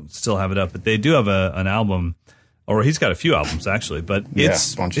don't still have it up, but they do have an album, or he's got a few albums actually. But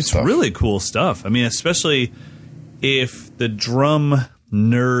it's really cool stuff. I mean, especially if the drum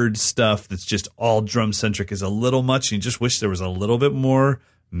nerd stuff that's just all drum centric is a little much, and you just wish there was a little bit more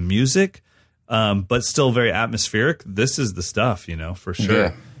music. But still very atmospheric. This is the stuff, for sure.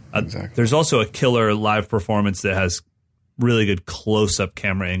 Yeah, exactly. There's also a killer live performance that has really good close-up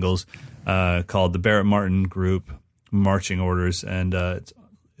camera angles called the Barrett Martin Group Marching Orders, and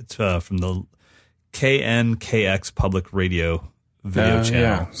it's from the KNKX Public Radio video channel.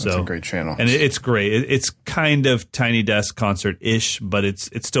 Yeah, that's a great channel. And it's great. It's kind of Tiny Desk concert-ish, but it's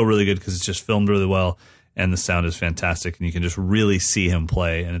still really good because it's just filmed really well. And the sound is fantastic, and you can just really see him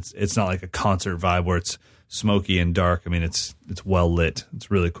play. And it's not like a concert vibe where it's smoky and dark. I mean, it's well lit. It's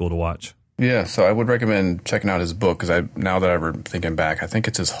really cool to watch. Yeah, so I would recommend checking out his book because now that I'm thinking back, I think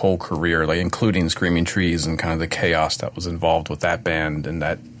it's his whole career, like including Screaming Trees and kind of the chaos that was involved with that band in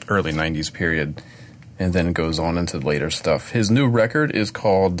that early 90s period, and then goes on into later stuff. His new record is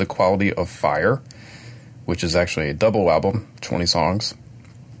called The Quality of Fire, which is actually a double album, 20 songs.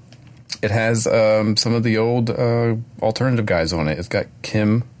 It has some of the old alternative guys on it. It's got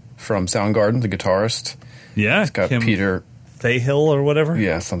Kim from Soundgarden, the guitarist. Yeah, it's got Kim Peter Thayil or whatever.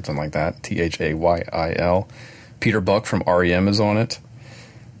 Yeah, something like that. Thayil. Peter Buck from REM is on it.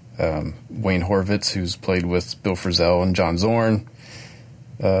 Wayne Horvitz, who's played with Bill Frisell and John Zorn.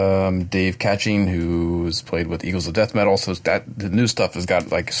 Dave Catching, who's played with Eagles of Death Metal. So the new stuff has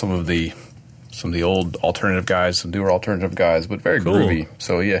got like some of the old alternative guys, some newer alternative guys, but very groovy.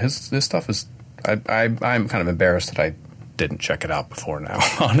 So yeah, his stuff is. I'm kind of embarrassed that I didn't check it out before now.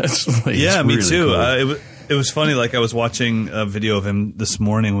 Honestly, yeah, me really too. Cool. It was funny. Like I was watching a video of him this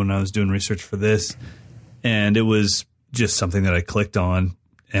morning when I was doing research for this, and it was just something that I clicked on,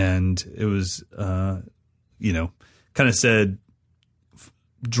 and it was kind of said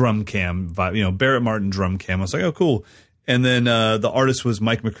drum cam vibe, Barrett Martin drum cam. I was like, oh, cool. And then the artist was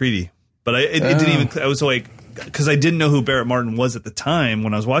Mike McCready. But it didn't even, I was like, because I didn't know who Barrett Martin was at the time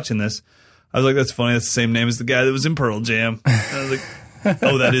when I was watching this. I was like, that's funny. That's the same name as the guy that was in Pearl Jam. And I was like,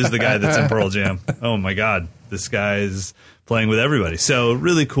 oh, that is the guy that's in Pearl Jam. Oh, my God. This guy is playing with everybody. So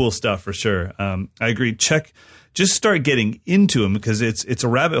really cool stuff for sure. I agree. Just start getting into him because it's a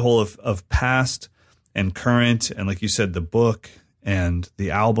rabbit hole of past and current. And like you said, the book and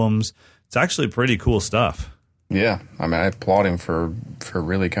the albums. It's actually pretty cool stuff. Yeah. I mean, I applaud him for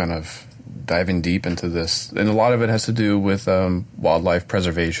really kind of diving deep into this. And a lot of it has to do with wildlife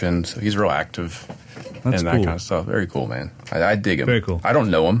preservation. So he's real active and that kind of stuff. Very cool, man. I dig him. Very cool. I don't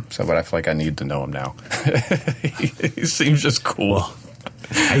know him, but I feel like I need to know him now. He seems just cool. Well,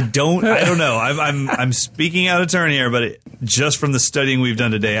 I don't know. I'm speaking out of turn here, but just from the studying we've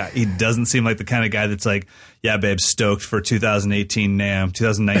done today, he doesn't seem like the kind of guy that's like, yeah, babe, stoked for 2019 NAMM,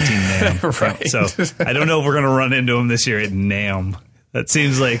 2019 NAMM. Right. So I don't know if we're going to run into him this year at NAMM. That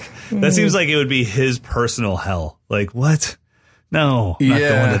seems like it would be his personal hell. Like, what? No, I'm not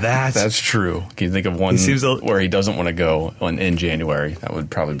going to that. That's true. Can you think of one where he doesn't want to go in January? That would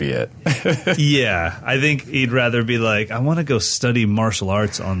probably be it. Yeah, I think he'd rather be like, I want to go study martial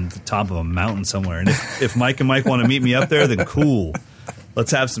arts on the top of a mountain somewhere. And if Mike and Mike want to meet me up there, then cool.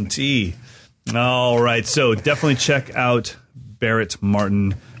 Let's have some tea. All right, so definitely check out Barrett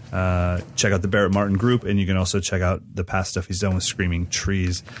Martin. Check out the Barrett Martin group, and you can also check out the past stuff he's done with Screaming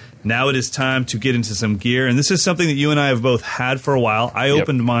Trees. Now it is time to get into some gear, and this is something that you and I have both had for a while. I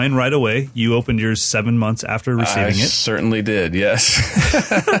opened mine right away. You opened yours 7 months after receiving it. I certainly did, yes.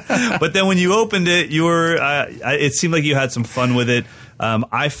 But then when you opened it, you were it seemed like you had some fun with it.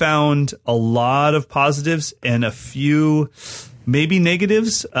 I found a lot of positives and a few maybe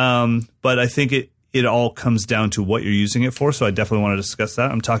negatives, but I think it all comes down to what you're using it for, so I definitely want to discuss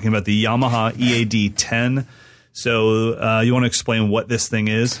that. I'm talking about the Yamaha EAD10. So you want to explain what this thing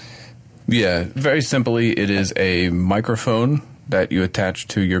is? Yeah, very simply, it is a microphone that you attach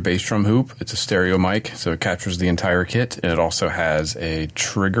to your bass drum hoop. It's a stereo mic, so it captures the entire kit, and it also has a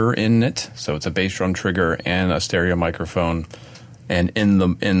trigger in it. So it's a bass drum trigger and a stereo microphone. And in the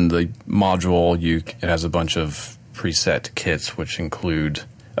module, it has a bunch of preset kits, which include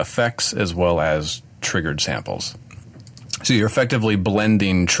effects as well as triggered samples. So you're effectively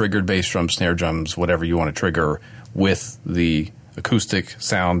blending triggered bass drums, snare drums, whatever you want to trigger, with the acoustic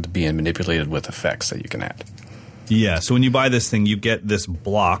sound being manipulated with effects that you can add. Yeah, so when you buy this thing, you get this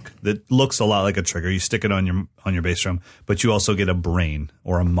block that looks a lot like a trigger. You stick it on your bass drum, but you also get a brain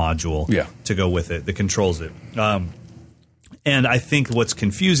or a module to go with it that controls it. And I think what's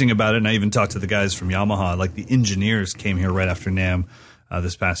confusing about it, and I even talked to the guys from Yamaha, like the engineers came here right after NAMM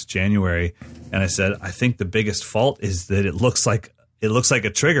this past January, and I said, I think the biggest fault is that it looks like a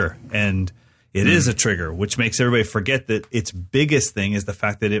trigger, and it is a trigger, which makes everybody forget that its biggest thing is the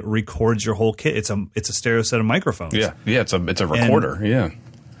fact that it records your whole kit. It's a stereo set of microphones. Yeah, it's a recorder.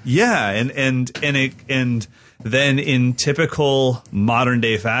 And then in typical modern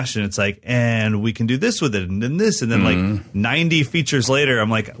day fashion, it's like, and we can do this with it, and then this, and then like 90 features later, I'm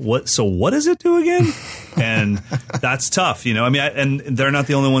like, what? So what does it do again? And that's tough, you know. I mean, and they're not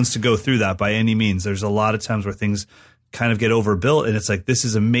the only ones to go through that by any means. There's a lot of times where things kind of get overbuilt, and it's like, this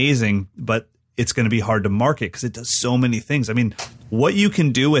is amazing, but it's going to be hard to market because it does so many things. I mean, what you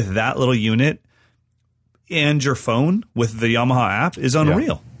can do with that little unit and your phone with the Yamaha app is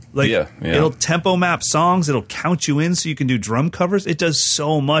unreal. It'll tempo map songs. It'll count you in so you can do drum covers. It does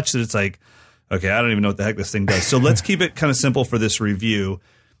so much that it's like, okay, I don't even know what the heck this thing does. So let's keep it kind of simple for this review.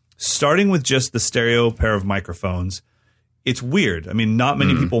 Starting with just the stereo pair of microphones, it's weird. I mean, not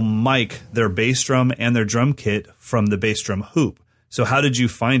many people mic their bass drum and their drum kit from the bass drum hoop. So how did you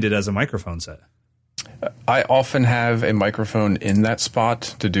find it as a microphone set? I often have a microphone in that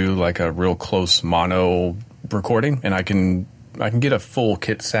spot to do like a real close mono recording, and I can get a full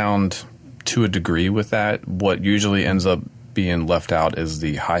kit sound to a degree with that. What usually ends up being left out is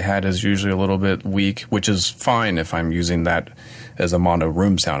the hi-hat is usually a little bit weak, which is fine if I'm using that as a mono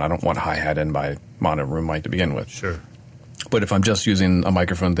room sound. I don't want hi-hat in my mono room mic to begin with. Sure. But if I'm just using a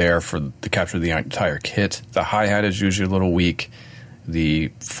microphone there to capture the entire kit, the hi-hat is usually a little weak.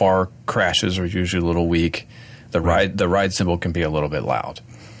 The far crashes are usually a little weak. The ride cymbal can be a little bit loud.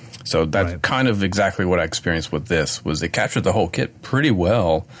 So that's kind of exactly what I experienced with this. Was it captured the whole kit pretty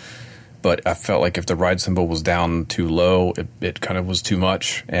well, but I felt like if the ride cymbal was down too low, it kind of was too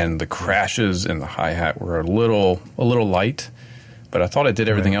much, and the crashes and the hi-hat were a little light. But I thought it did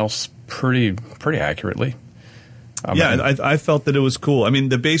everything else pretty accurately. I felt that it was cool. I mean,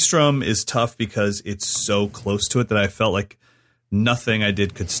 the bass drum is tough because it's so close to it that I felt like nothing I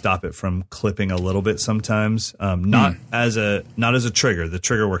did could stop it from clipping a little bit sometimes. Not as a trigger. The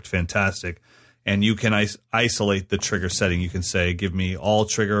trigger worked fantastic. and you can isolate the trigger setting. You can say, give me all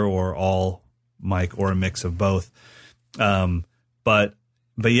trigger or all mic or a mix of both. But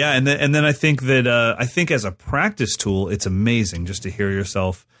yeah, and then I think that I think as a practice tool, it's amazing just to hear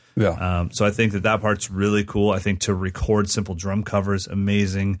yourself. Yeah. So I think that part's really cool. I think to record simple drum covers,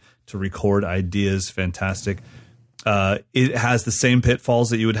 amazing. To record ideas, fantastic. It has the same pitfalls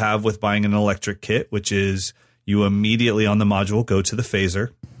that you would have with buying an electric kit, which is you immediately on the module go to the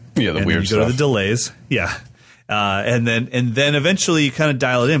phaser. Yeah, the and weird then you go stuff. to the delays. Yeah. And then eventually you kind of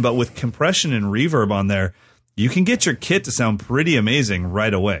dial it in. But with compression and reverb on there, you can get your kit to sound pretty amazing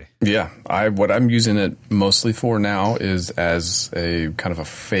right away. Yeah. What I'm using it mostly for now is as a kind of a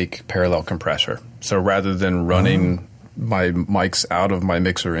fake parallel compressor. So rather than running my mics out of my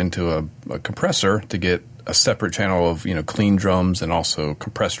mixer into a compressor to get a separate channel of clean drums and also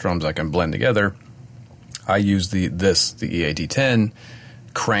compressed drums I can blend together, I use the EAD10,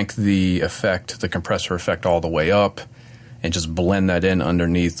 crank the compressor effect all the way up, and just blend that in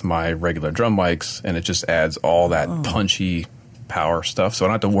underneath my regular drum mics, and it just adds all that punchy power stuff. So I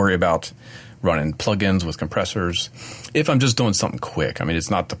don't have to worry about running plugins with compressors if I'm just doing something quick. I mean, it's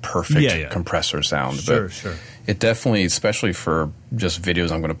not the perfect compressor sound, but it definitely, especially for just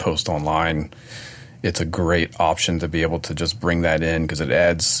videos I'm going to post online, it's a great option to be able to just bring that in because it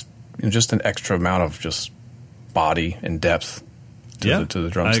adds just an extra amount of just body and depth to the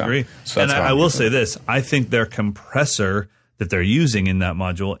drum sound. I agree. So and I will say this. I think their compressor that they're using in that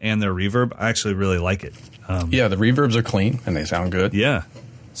module and their reverb, I actually really like it. Yeah, the reverbs are clean and they sound good. Yeah.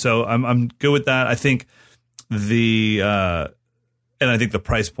 So I'm good with that. I think and I think the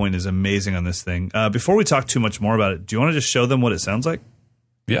price point is amazing on this thing. Before we talk too much more about it, do you want to just show them what it sounds like?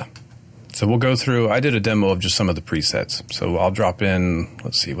 Yeah. So we'll go through, I did a demo of just some of the presets. So I'll drop in,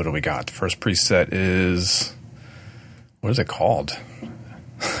 let's see, what do we got? The first preset is, what is it called?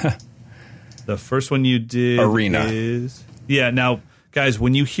 The first one you did Arena. Now, guys,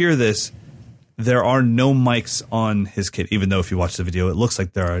 when you hear this, there are no mics on his kit, even though if you watch the video, it looks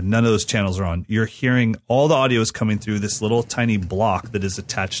like there are. None of those channels are on. You're hearing all the audio is coming through this little tiny block that is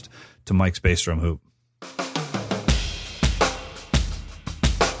attached to Mike's bass drum hoop.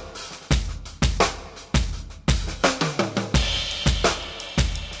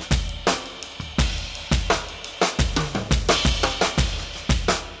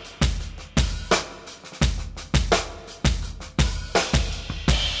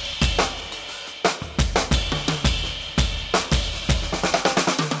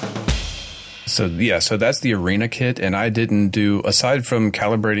 So that's the Arena kit, and I didn't do, aside from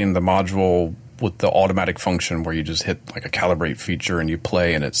calibrating the module with the automatic function where you just hit like a calibrate feature and you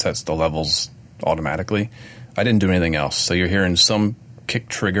play and it sets the levels automatically, I didn't do anything else. So you're hearing some kick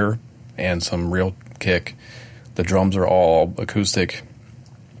trigger and some real kick. The drums are all acoustic.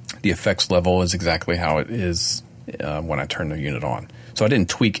 The effects level is exactly how it is when I turn the unit on. So I didn't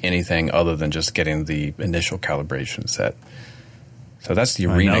tweak anything other than just getting the initial calibration set. So that's the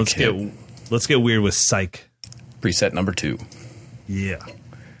Arena kit. Let's get weird with Psych. Preset number 2. Yeah.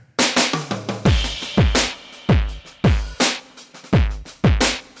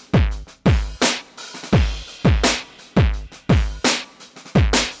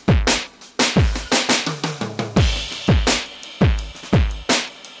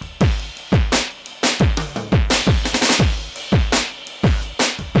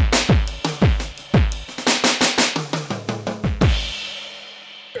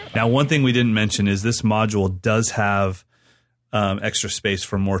 Now, one thing we didn't mention is this module does have extra space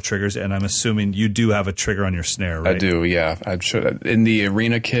for more triggers, and I'm assuming you do have a trigger on your snare, right? I do, yeah. In the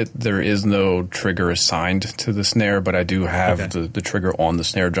Arena kit, there is no trigger assigned to the snare, but I do have the trigger on the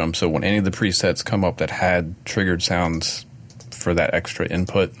snare drum. So when any of the presets come up that had triggered sounds for that extra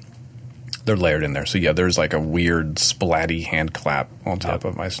input, they're layered in there. So yeah, there's like a weird splatty hand clap on top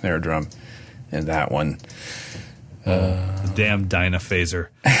of my snare drum in that one. The damn Dynaphaser.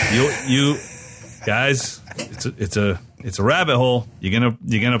 You guys, it's a rabbit hole. You're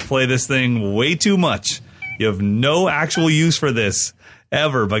gonna play this thing way too much. You have no actual use for this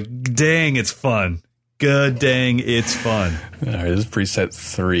ever, but dang, it's fun. Good dang, it's fun. All right, this is preset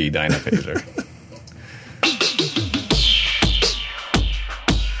 3, Dynaphaser.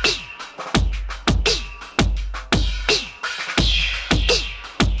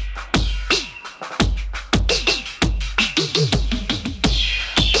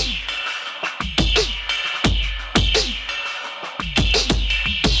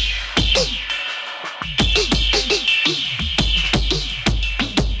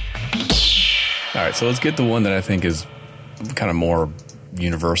 So let's get the one that I think is kind of more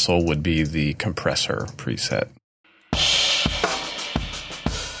universal would be the compressor preset.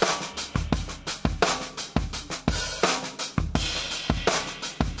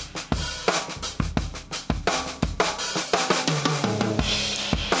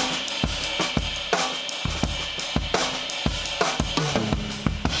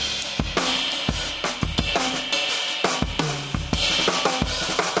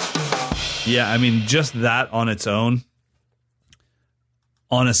 Yeah, I mean, just that on its own,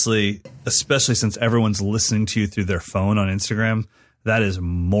 honestly, especially since everyone's listening to you through their phone on Instagram, that is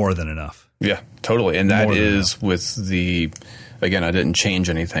more than enough. Yeah, totally. And that is with the, again, I didn't change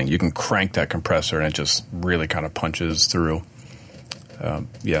anything. You can crank that compressor and it just really kind of punches through.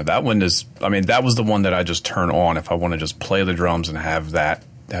 Yeah, that one is, I mean, that was the one that I just turn on if I want to just play the drums and have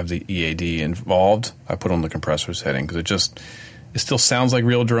the EAD involved. I put on the compressor setting because it still sounds like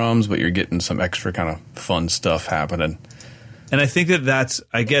real drums, but you're getting some extra kind of fun stuff happening. And I think that's,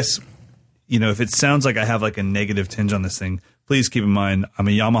 I guess, if it sounds like I have like a negative tinge on this thing, please keep in mind, I'm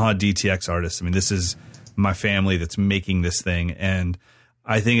a Yamaha DTX artist. I mean, this is my family that's making this thing. And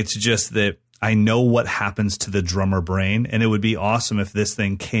I think it's just that I know what happens to the drummer brain. And it would be awesome if this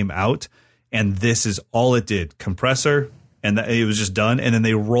thing came out and this is all it did. Compressor, and it was just done. And then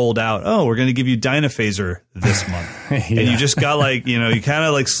they rolled out, oh, we're going to give you Dynaphaser this month. And you just got like, you kind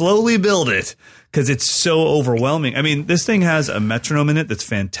of like slowly build it because it's so overwhelming. I mean, this thing has a metronome in it that's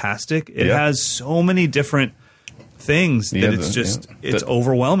fantastic. It has so many different things that it's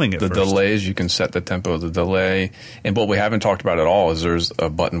overwhelming at first. The delays, you can set the tempo of the delay. And what we haven't talked about at all is there's a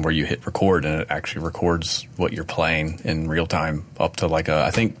button where you hit record and it actually records what you're playing in real time up to like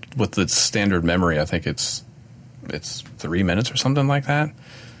I think with the standard memory, I think it's 3 minutes or something like that.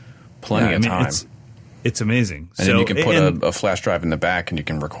 Plenty of time. It's amazing. And then you can put a flash drive in the back and you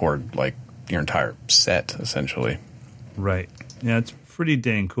can record like your entire set essentially. Right. Yeah, it's pretty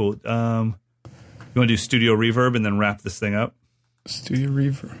dang cool. You want to do studio reverb and then wrap this thing up? Studio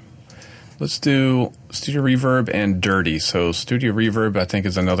reverb. Let's do studio reverb and dirty. So studio reverb, I think,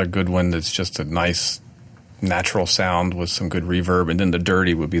 is another good one that's just a nice natural sound with some good reverb. And then the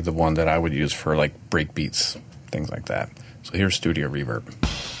dirty would be the one that I would use for like break beats, things like that. So here's studio reverb.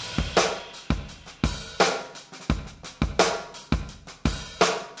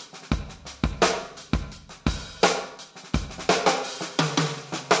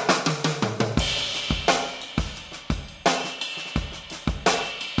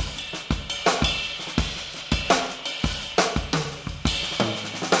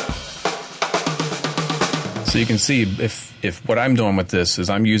 So you can see if what I'm doing with this is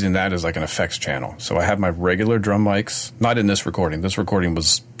I'm using that as like an effects channel. So I have my regular drum mics, not in this recording. This recording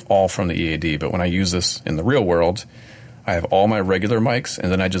was all from the EAD, but when I use this in the real world, I have all my regular mics,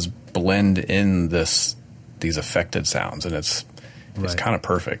 and then I just blend in these affected sounds, and it's kind of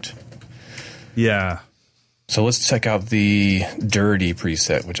perfect. Yeah. So let's check out the dirty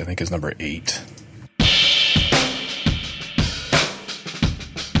preset, which I think is number 8.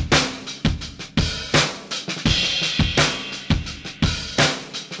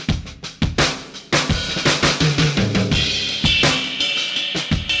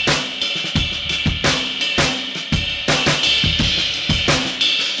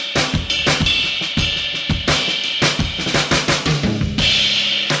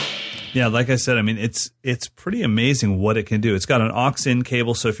 Yeah, like I said, I mean, it's pretty amazing what it can do. It's got an aux-in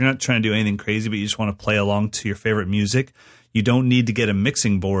cable, so if you're not trying to do anything crazy, but you just want to play along to your favorite music, you don't need to get a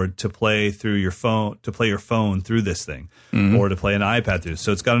mixing board to play through your phone, through this thing, or to play an iPad through.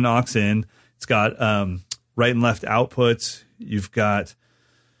 So it's got an aux-in. It's got right and left outputs. You've got,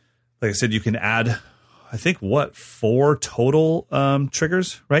 like I said, you can add, I think, 4 total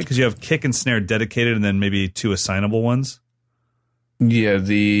triggers, right? Because you have kick and snare dedicated, and then maybe 2 assignable ones. Yeah,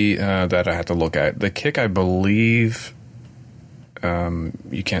 that I have to look at. The kick, I believe,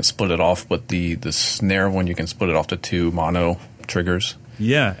 you can't split it off, but the snare one, you can split it off to 2 mono triggers.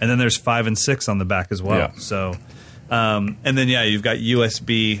 Yeah, and then there's 5 and 6 on the back as well. Yeah. So, and then you've got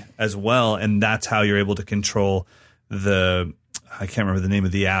USB as well, and that's how you're able to control I can't remember the name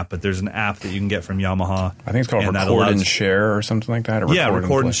of the app, but there's an app that you can get from Yamaha. I think it's called Record and Share or something like that.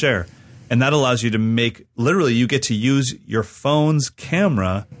 Record and Share. And that allows you to you get to use your phone's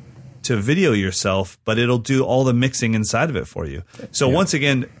camera to video yourself, but it'll do all the mixing inside of it for you. So once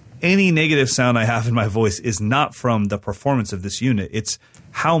again, any negative sound I have in my voice is not from the performance of this unit. It's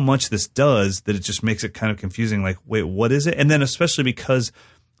how much this does that it just makes it kind of confusing. Like, wait, what is it? And then especially because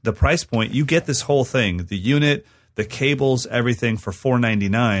the price point, you get this whole thing, the unit, the cables, everything for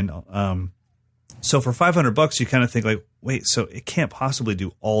 $499. So for $500, you kind of think like, wait, so it can't possibly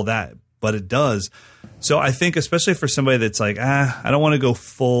do all that. But it does. So I think especially for somebody that's like, I don't want to go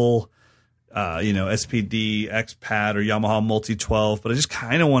full, SPD, X-Pad, or Yamaha Multi-12, but I just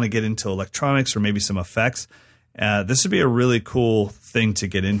kind of want to get into electronics or maybe some effects. This would be a really cool thing to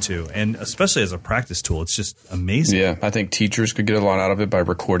get into, and especially as a practice tool, it's just amazing. Yeah, I think teachers could get a lot out of it by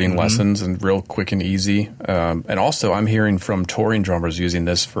recording lessons and real quick and easy. And also, I'm hearing from touring drummers using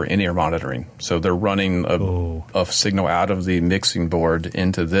this for in-ear monitoring. So they're running a signal out of the mixing board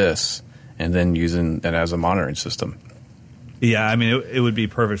into this, and then using it as a monitoring system. Yeah, I mean, it would be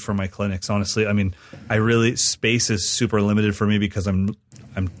perfect for my clinics, honestly. I mean, space is super limited for me because I'm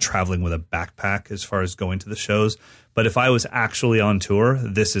traveling with a backpack as far as going to the shows. But if I was actually on tour,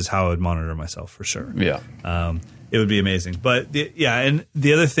 this is how I would monitor myself for sure. Yeah. It would be amazing. But and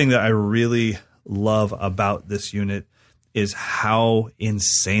the other thing that I really love about this unit is how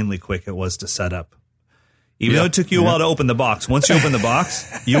insanely quick it was to set up. Even though it took you a while to open the box, once you open the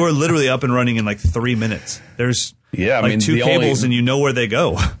box, you are literally up and running in like 3 minutes. There's two cables and you know where they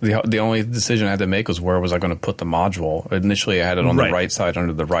go. The only decision I had to make was where was I going to put the module. Initially, I had it on the right side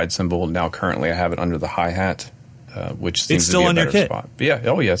under the ride cymbal. Now, currently, I have it under the hi-hat, which seems to be a better spot. But yeah,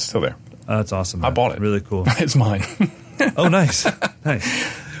 it's still there. Oh, that's awesome, man. I bought it. Really cool. It's mine. Oh, nice.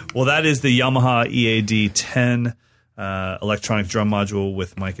 Nice. Well, that is the Yamaha EAD10 electronic drum module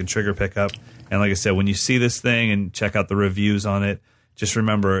with mic and trigger pickup. And like I said, when you see this thing and check out the reviews on it, just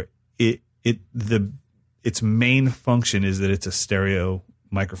remember its main function is that it's a stereo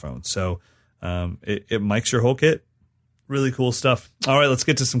microphone. So it mics your whole kit. Really cool stuff. All right, let's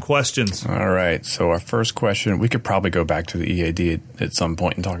get to some questions. All right. So our first question, we could probably go back to the EAD at some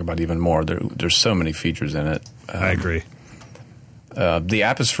point and talk about even more. There's so many features in it. I agree. The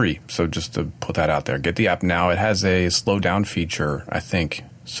app is free, so just to put that out there, get the app now. It has a slow down feature, I think.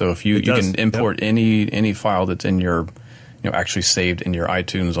 So if you can import any file that's in your, actually saved in your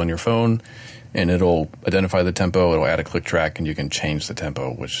iTunes on your phone, and it'll identify the tempo. It'll add a click track, and you can change the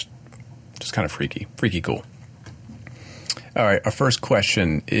tempo, which is just kind of freaky cool. All right, our first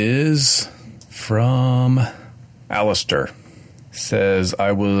question is from Alistair. Says,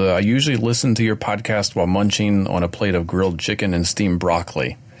 I usually listen to your podcast while munching on a plate of grilled chicken and steamed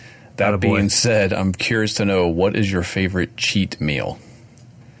broccoli. That being said, I'm curious to know, what is your favorite cheat meal?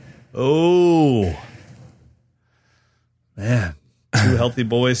 Oh, man. Two healthy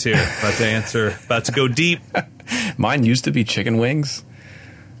boys here. About to go deep. Mine used to be chicken wings,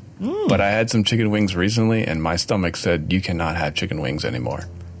 but I had some chicken wings recently, and my stomach said, you cannot have chicken wings anymore.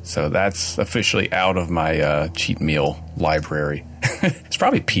 So that's officially out of my cheat meal library. It's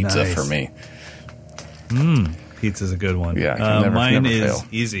probably pizza for me. Pizza's a good one. Yeah, mine never is fail.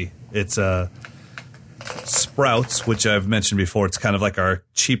 easy. It's Sprouts, which I've mentioned before. It's kind of like our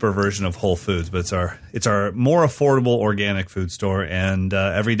cheaper version of Whole Foods, but it's our more affordable organic food store. And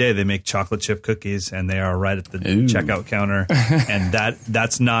every day they make chocolate chip cookies, and they are right at the checkout counter. And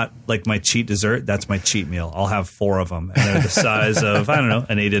that's not like my cheat dessert. That's my cheat meal. I'll have 4 of them, and they're the size of, I don't know,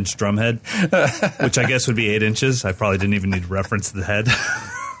 an 8-inch drum head, which I guess would be 8 inches. I probably didn't even need to reference the head.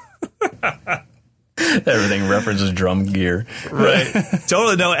 Everything references drum gear. Right.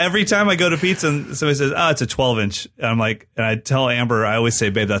 Totally. No, every time I go to pizza and somebody says, it's a 12-inch. I'm like, and I tell Amber, I always say,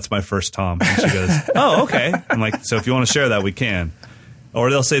 babe, that's my first tom. And she goes, oh, okay. I'm like, so if you want to share that, we can. Or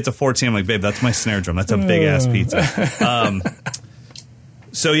they'll say it's a 14. I'm like, babe, that's my snare drum. That's a big-ass pizza.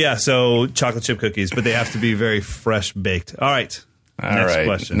 So chocolate chip cookies, but they have to be very fresh baked. All right. Next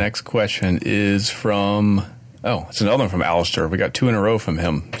question. Next question is from... Oh, it's another one from Alistair. We got 2 in a row from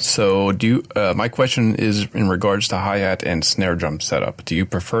him. So my question is in regards to hi-hat and snare drum setup. Do you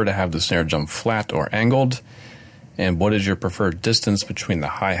prefer to have the snare drum flat or angled? And what is your preferred distance between the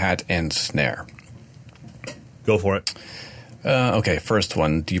hi-hat and snare? Go for it. Okay, first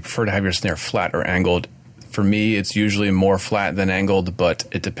one. Do you prefer to have your snare flat or angled? For me, it's usually more flat than angled, but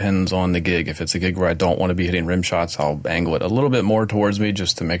it depends on the gig. If it's a gig where I don't want to be hitting rim shots, I'll angle it a little bit more towards me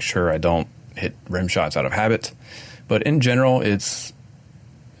just to make sure I don't hit rim shots out of habit. But in general, it's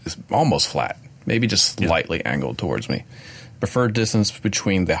almost flat, maybe just slightly angled towards me. Preferred distance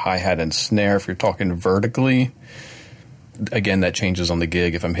between the hi-hat and snare, if you're talking vertically, again, that changes on the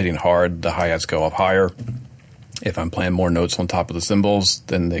gig. If I'm hitting hard, the hi-hats go up higher. If I'm playing more notes on top of the cymbals,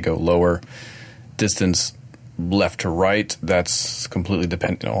 then they go lower. Distance left to right, that's completely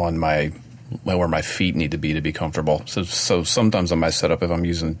dependent on where my feet need to be comfortable. So sometimes on my setup, if I'm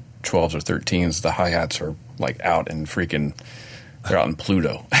using 12s or 13s, the hi-hats are like out in they're out in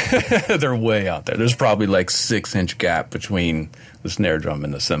Pluto. They're way out there. There's probably like 6-inch gap between the snare drum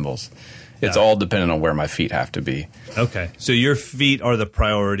and the cymbals. It's all dependent on where my feet have to be. Okay. So your feet are the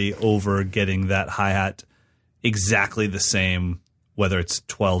priority over getting that hi-hat exactly the same, whether it's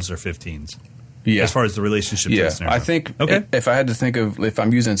 12s or 15s. Yeah. As far as the relationship to the snare drum. I think if I had to think of, if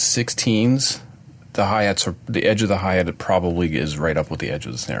I'm using 16s, the hi-hats are, the edge of the hi-hat probably is right up with the edge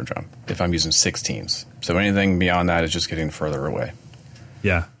of the snare drum if I'm using 16s. So anything beyond that is just getting further away.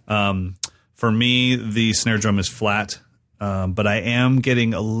 Yeah. For me, the snare drum is flat, but I am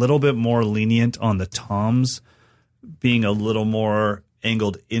getting a little bit more lenient on the toms being a little more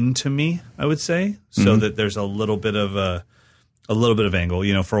angled into me, I would say, so that there's a little bit of a little bit of angle.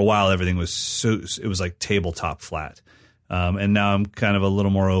 You know, for a while everything was it was like tabletop flat, and now I'm kind of a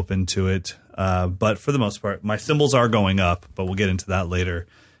little more open to it. But for the most part, my cymbals are going up, but we'll get into that later.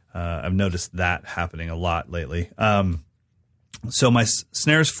 I've noticed that happening a lot lately. So my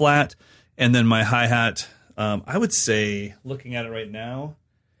snare's flat, and then my hi-hat, I would say, looking at it right now,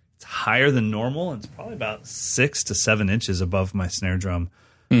 it's higher than normal. It's probably about 6 to 7 inches above my snare drum,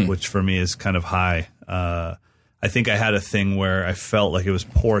 which for me is kind of high. I think I had a thing where I felt like it was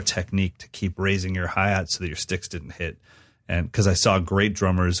poor technique to keep raising your hi-hat so that your sticks didn't hit. And because I saw great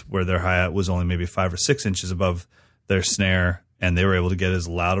drummers where their hi-hat was only maybe 5 or 6 inches above their snare, and they were able to get as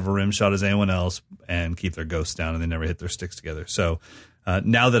loud of a rim shot as anyone else and keep their ghosts down, and they never hit their sticks together. So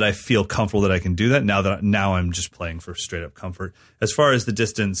now that I feel comfortable that I can do that, now I'm just playing for straight up comfort. As far as the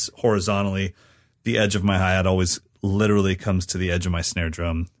distance horizontally, the edge of my hi-hat always literally comes to the edge of my snare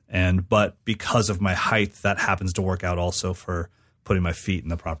drum. But because of my height, that happens to work out also for putting my feet in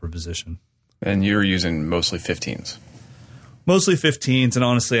the proper position. And you're using mostly 15s? Mostly 15s, and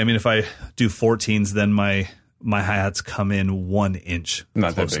honestly, I mean, if I do 14s, then my hi-hats come in 1 inch.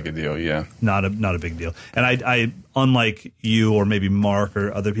 Not closer. that big a deal, yeah. Not a big deal. And I unlike you or maybe Mark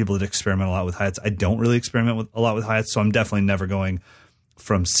or other people that experiment a lot with hi-hats, I don't really experiment a lot with hi-hats, so I'm definitely never going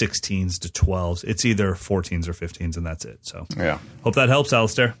from 16s to 12s. It's either 14s or 15s, and that's it. So yeah. Hope that helps,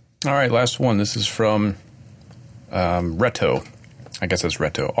 Alistair. All right, last one. This is from Reto. I guess it's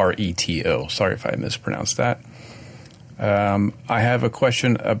Reto, R-E-T-O. Sorry if I mispronounced that. I have a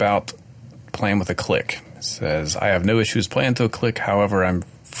question about playing with a click. It says, I have no issues playing to a click. However, I'm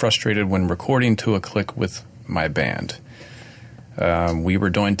frustrated when recording to a click with my band. We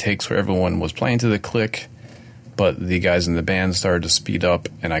were doing takes where everyone was playing to the click, but the guys in the band started to speed up,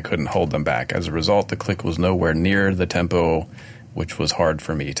 and I couldn't hold them back. As a result, the click was nowhere near the tempo, which was hard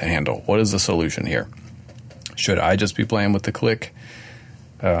for me to handle. What is the solution here? Should I just be playing with the click,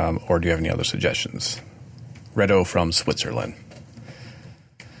 or do you have any other suggestions? Redo from Switzerland.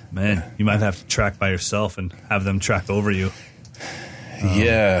 Man, you might have to track by yourself and have them track over you.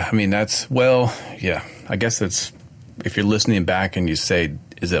 Yeah, I mean, I guess it's, if you're listening back and you say,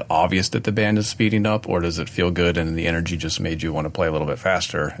 is it obvious that the band is speeding up, or does it feel good and the energy just made you want to play a little bit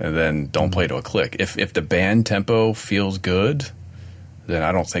faster, and then don't play to a click? If the band tempo feels good, then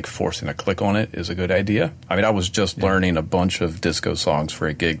I don't think forcing a click on it is a good idea. I mean, I was just learning a bunch of disco songs for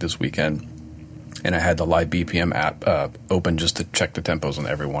a gig this weekend, and I had the live BPM app open just to check the tempos on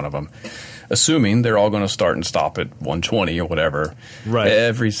every one of them, assuming they're all going to start and stop at 120 or whatever. Right.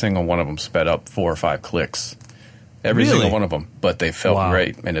 Every single one of them sped up 4 or 5 clicks. Every single one of them. But they felt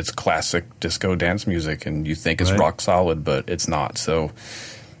great, and it's classic disco dance music, and you think it's rock solid, but it's not. So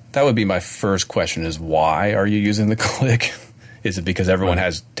that would be my first question is, why are you using the click? Is it because everyone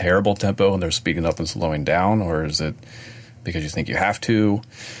has terrible tempo and they're speeding up and slowing down, or is it because you think you have to?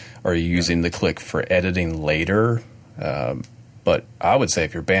 Are you using the click for editing later? But I would say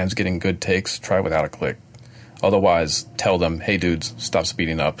if your band's getting good takes, try without a click. Otherwise, tell them, hey, dudes, stop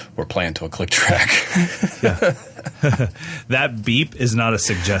speeding up. We're playing to a click track. That beep is not a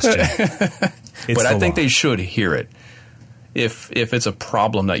suggestion. But I think they should hear it. If it's a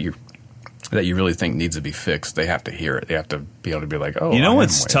problem that you really think needs to be fixed, they have to hear it. They have to be able to be like, oh, you know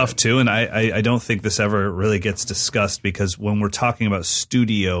what's tough too, and I don't think this ever really gets discussed, because when we're talking about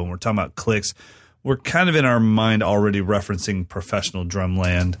studio and we're talking about clicks, we're kind of in our mind already referencing professional drum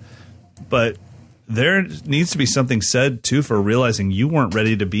land. But there needs to be something said too for realizing you weren't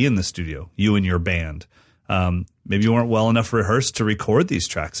ready to be in the studio, you and your band. Maybe you weren't well enough rehearsed to record these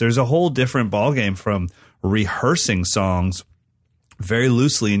tracks. There's a whole different ballgame from rehearsing songs very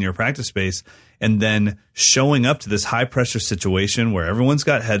loosely in your practice space and then showing up to this high pressure situation where everyone's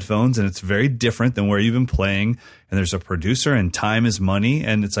got headphones and it's very different than where you've been playing, and there's a producer and time is money,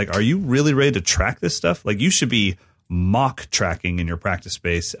 and it's like, are you really ready to track this stuff? Like, you should be mock tracking in your practice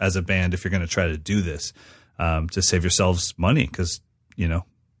space as a band if you're going to try to do this, to save yourselves money, because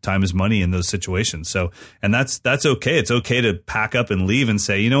time is money in those situations. So, and that's okay. It's okay to pack up and leave and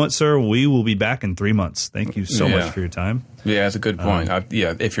say, you know what, sir, we will be back in 3 months. Thank you so much for your time. Yeah, that's a good point.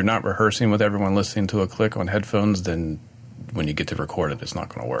 If you're not rehearsing with everyone listening to a click on headphones, then when you get to record it, it's not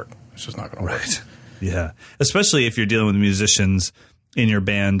going to work. It's just not going to work. Right. Yeah. Especially if you're dealing with musicians in your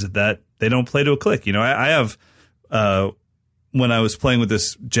band that they don't play to a click. I have, when I was playing with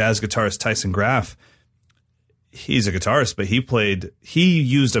this jazz guitarist, Tyson Graff, he's a guitarist, but he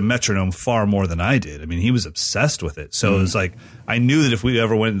used a metronome far more than I did. I mean, he was obsessed with it. So it was like, I knew that if we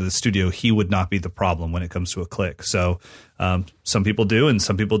ever went into the studio, he would not be the problem when it comes to a click. So some people do, and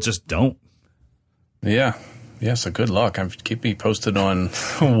some people just don't. Yeah. Yeah. So good luck. Keep me posted on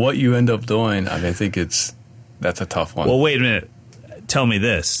what you end up doing. I mean, I think it's That's a tough one. Well, wait a minute. Tell me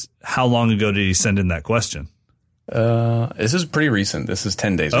this. How long ago did he send in that question? This is pretty recent. This is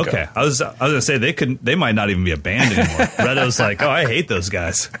 10 days ago. Okay. I was gonna say they might not even be a band anymore. Redo's like, oh, I hate those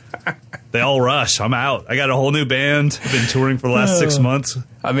guys. They all rush. I'm out. I got a whole new band. I've been touring for the last 6 months.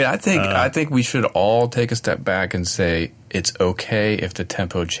 I mean, I think we should all take a step back and say it's okay if the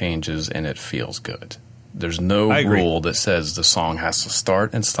tempo changes and it feels good. There's no rule that says the song has to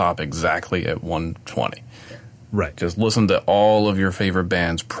start and stop exactly at 120. Right. Just listen to all of your favorite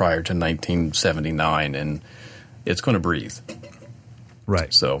bands prior to 1979 and it's going to breathe.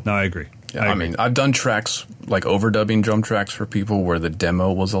 Right. So no, I agree. Yeah, I mean, I've done tracks like overdubbing drum tracks for people where the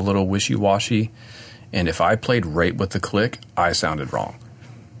demo was a little wishy-washy, and if I played right with the click, I sounded wrong.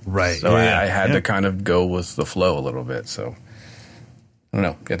 Right. So I had to kind of go with the flow a little bit. So I don't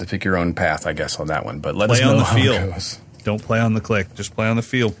know. You have to pick your own path, I guess, on that one. But let us know how it goes. Don't play on the click. Just play on the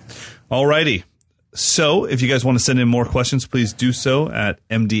feel. All righty. So if you guys want to send in more questions, please do so at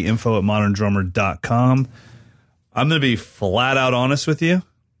mdinfo@moderndrummer.com. I'm going to be flat out honest with you.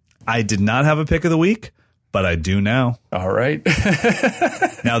 I did not have a pick of the week, but I do now. All right.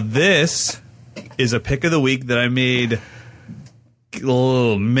 Now, this is a pick of the week that I made,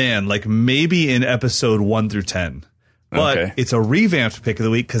 oh man, like maybe in episode 1 through 10. But It's a revamped pick of the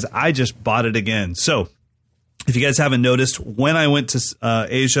week because I just bought it again. So if you guys haven't noticed, when I went to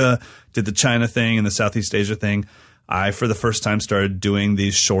Asia, did the China thing and the Southeast Asia thing, I, for the first time, started doing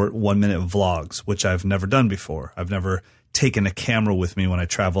these short 1-minute vlogs, which I've never done before. I've never taken a camera with me when I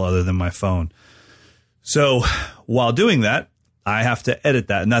travel other than my phone. So while doing that, I have to edit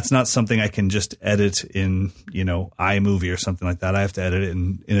that. And that's not something I can just edit in, iMovie or something like that. I have to edit it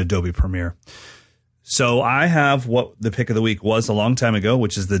in Adobe Premiere. So I have what the pick of the week was a long time ago,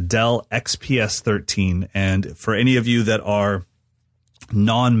 which is the Dell XPS 13. And for any of you that are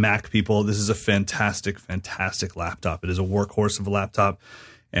non-Mac people, this is a fantastic, fantastic laptop. It is a workhorse of a laptop,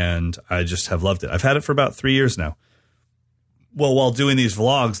 and I just have loved it. I've had it for about 3 years now. Well, while doing these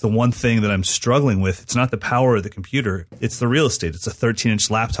vlogs, the one thing that I'm struggling with, it's not the power of the computer, it's the real estate. It's a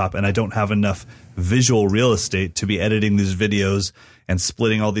 13-inch laptop, and I don't have enough visual real estate to be editing these videos and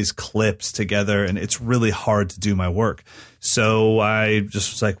splitting all these clips together, and it's really hard to do my work. So I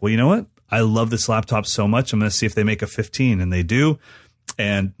just was like, well, you know what? I love this laptop so much. I'm going to see if they make a 15, and they do.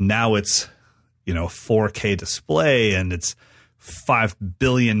 And now it's, 4K display, and it's 5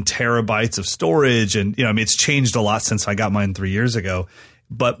 billion terabytes of storage. And, it's changed a lot since I got mine 3 years ago.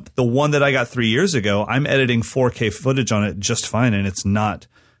 But the one that I got 3 years ago, I'm editing 4K footage on it just fine. And it's not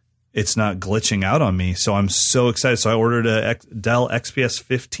glitching out on me. So I'm so excited. So I ordered a Dell XPS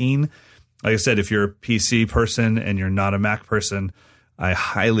 15. Like I said, if you're a PC person and you're not a Mac person, I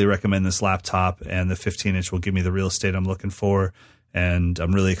highly recommend this laptop. And the 15-inch will give me the real estate I'm looking for. And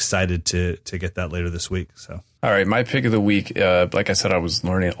I'm really excited to get that later this week. So, all right, my pick of the week, like I said, I was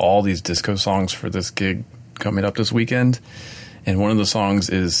learning all these disco songs for this gig coming up this weekend. And one of the songs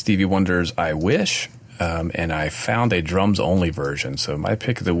is Stevie Wonder's I Wish. And I found a drums-only version. So my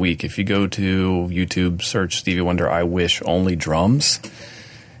pick of the week, if you go to YouTube, search Stevie Wonder I Wish Only Drums,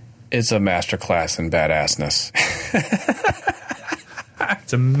 it's a masterclass in badassness.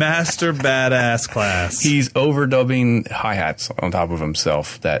 It's a master badass class. He's overdubbing hi-hats on top of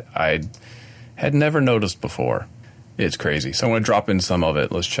himself that I had never noticed before. It's crazy. So I'm going to drop in some of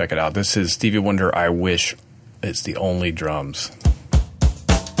it. Let's check it out. This is Stevie Wonder, I Wish It's the Only Drums.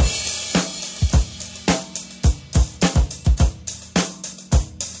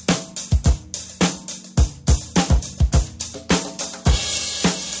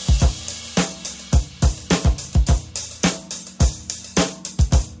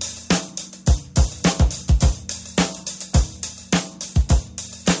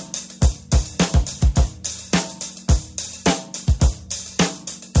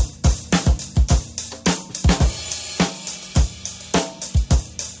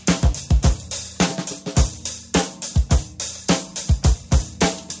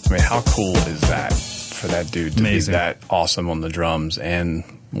 I mean, how cool is that for that dude to be that awesome on the drums and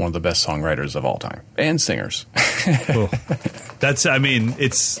one of the best songwriters of all time and singers? Cool. That's, I mean,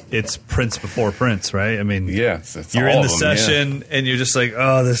 it's Prince before Prince, right? I mean, it's you're in the session and you're just like,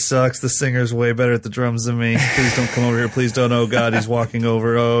 oh, this sucks. The singer's way better at the drums than me. Please don't come over here. Please don't. Oh God, he's walking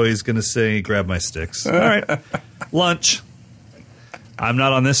over. Oh, he's going to sing. Grab my sticks. All right. Lunch. I'm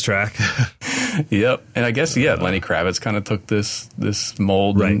not on this track. Yep. And I guess, Lenny Kravitz kind of took this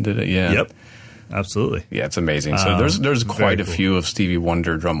mold and did it. Yeah. Yep. Absolutely. Yeah, it's amazing. So there's quite a few of Stevie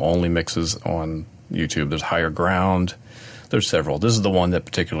Wonder drum-only mixes on YouTube. There's Higher Ground. There's several. This is the one that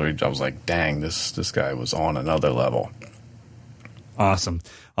particularly I was like, dang, this guy was on another level. Awesome.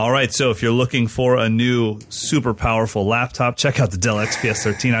 All right, so if you're looking for a new super powerful laptop, check out the Dell XPS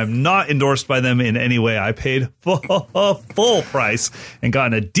 13. I'm not endorsed by them in any way. I paid full price and got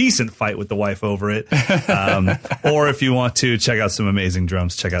in a decent fight with the wife over it. Or if you want to check out some amazing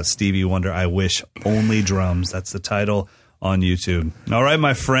drums, check out Stevie Wonder, I Wish Only Drums. That's the title on YouTube. All right,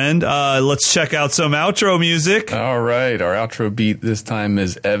 my friend, let's check out some outro music. All right, our outro beat this time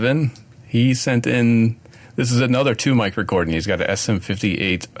is Evan. He sent in... This is another 2-mic recording. He's got an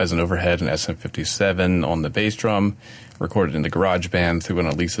SM58 as an overhead and SM57 on the bass drum, recorded in the GarageBand through an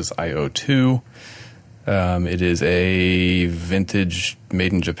Alesis IO2. It is a vintage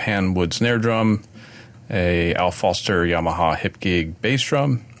made in Japan wood snare drum, a Al Foster Yamaha hip gig bass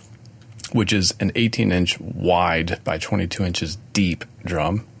drum, which is an 18-inch wide by 22 inches deep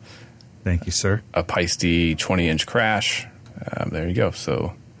drum. Thank you, sir. A Peisty 20-inch crash. There you go.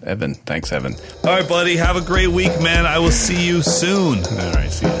 So... Evan. Thanks, Evan. All right, buddy. Have a great week, man. I will see you soon. All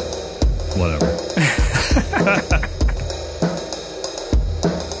right, see ya. Whatever.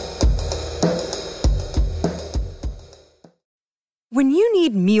 When you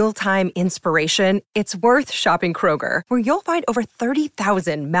need mealtime inspiration, it's worth shopping Kroger, where you'll find over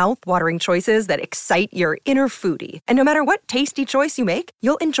 30,000 mouth-watering choices that excite your inner foodie. And no matter what tasty choice you make,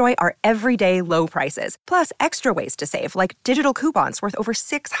 you'll enjoy our everyday low prices, plus extra ways to save, like digital coupons worth over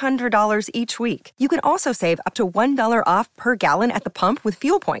 $600 each week. You can also save up to $1 off per gallon at the pump with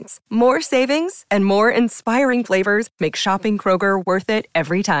fuel points. More savings and more inspiring flavors make shopping Kroger worth it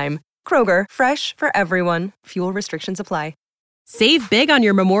every time. Kroger, fresh for everyone. Fuel restrictions apply. Save big on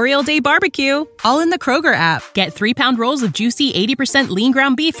your Memorial Day barbecue, all in the Kroger app. Get 3-pound rolls of juicy 80% lean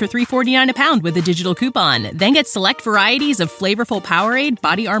ground beef for $3.49 a pound with a digital coupon. Then get select varieties of flavorful Powerade,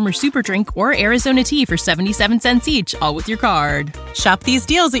 Body Armor Super Drink, or Arizona tea for 77 cents each, all with your card. Shop these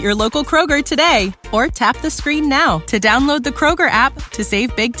deals at your local Kroger today, or tap the screen now to download the Kroger app to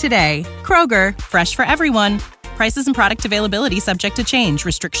save big today. Kroger, fresh for everyone. Prices and product availability subject to change.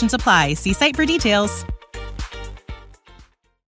 Restrictions apply. See site for details.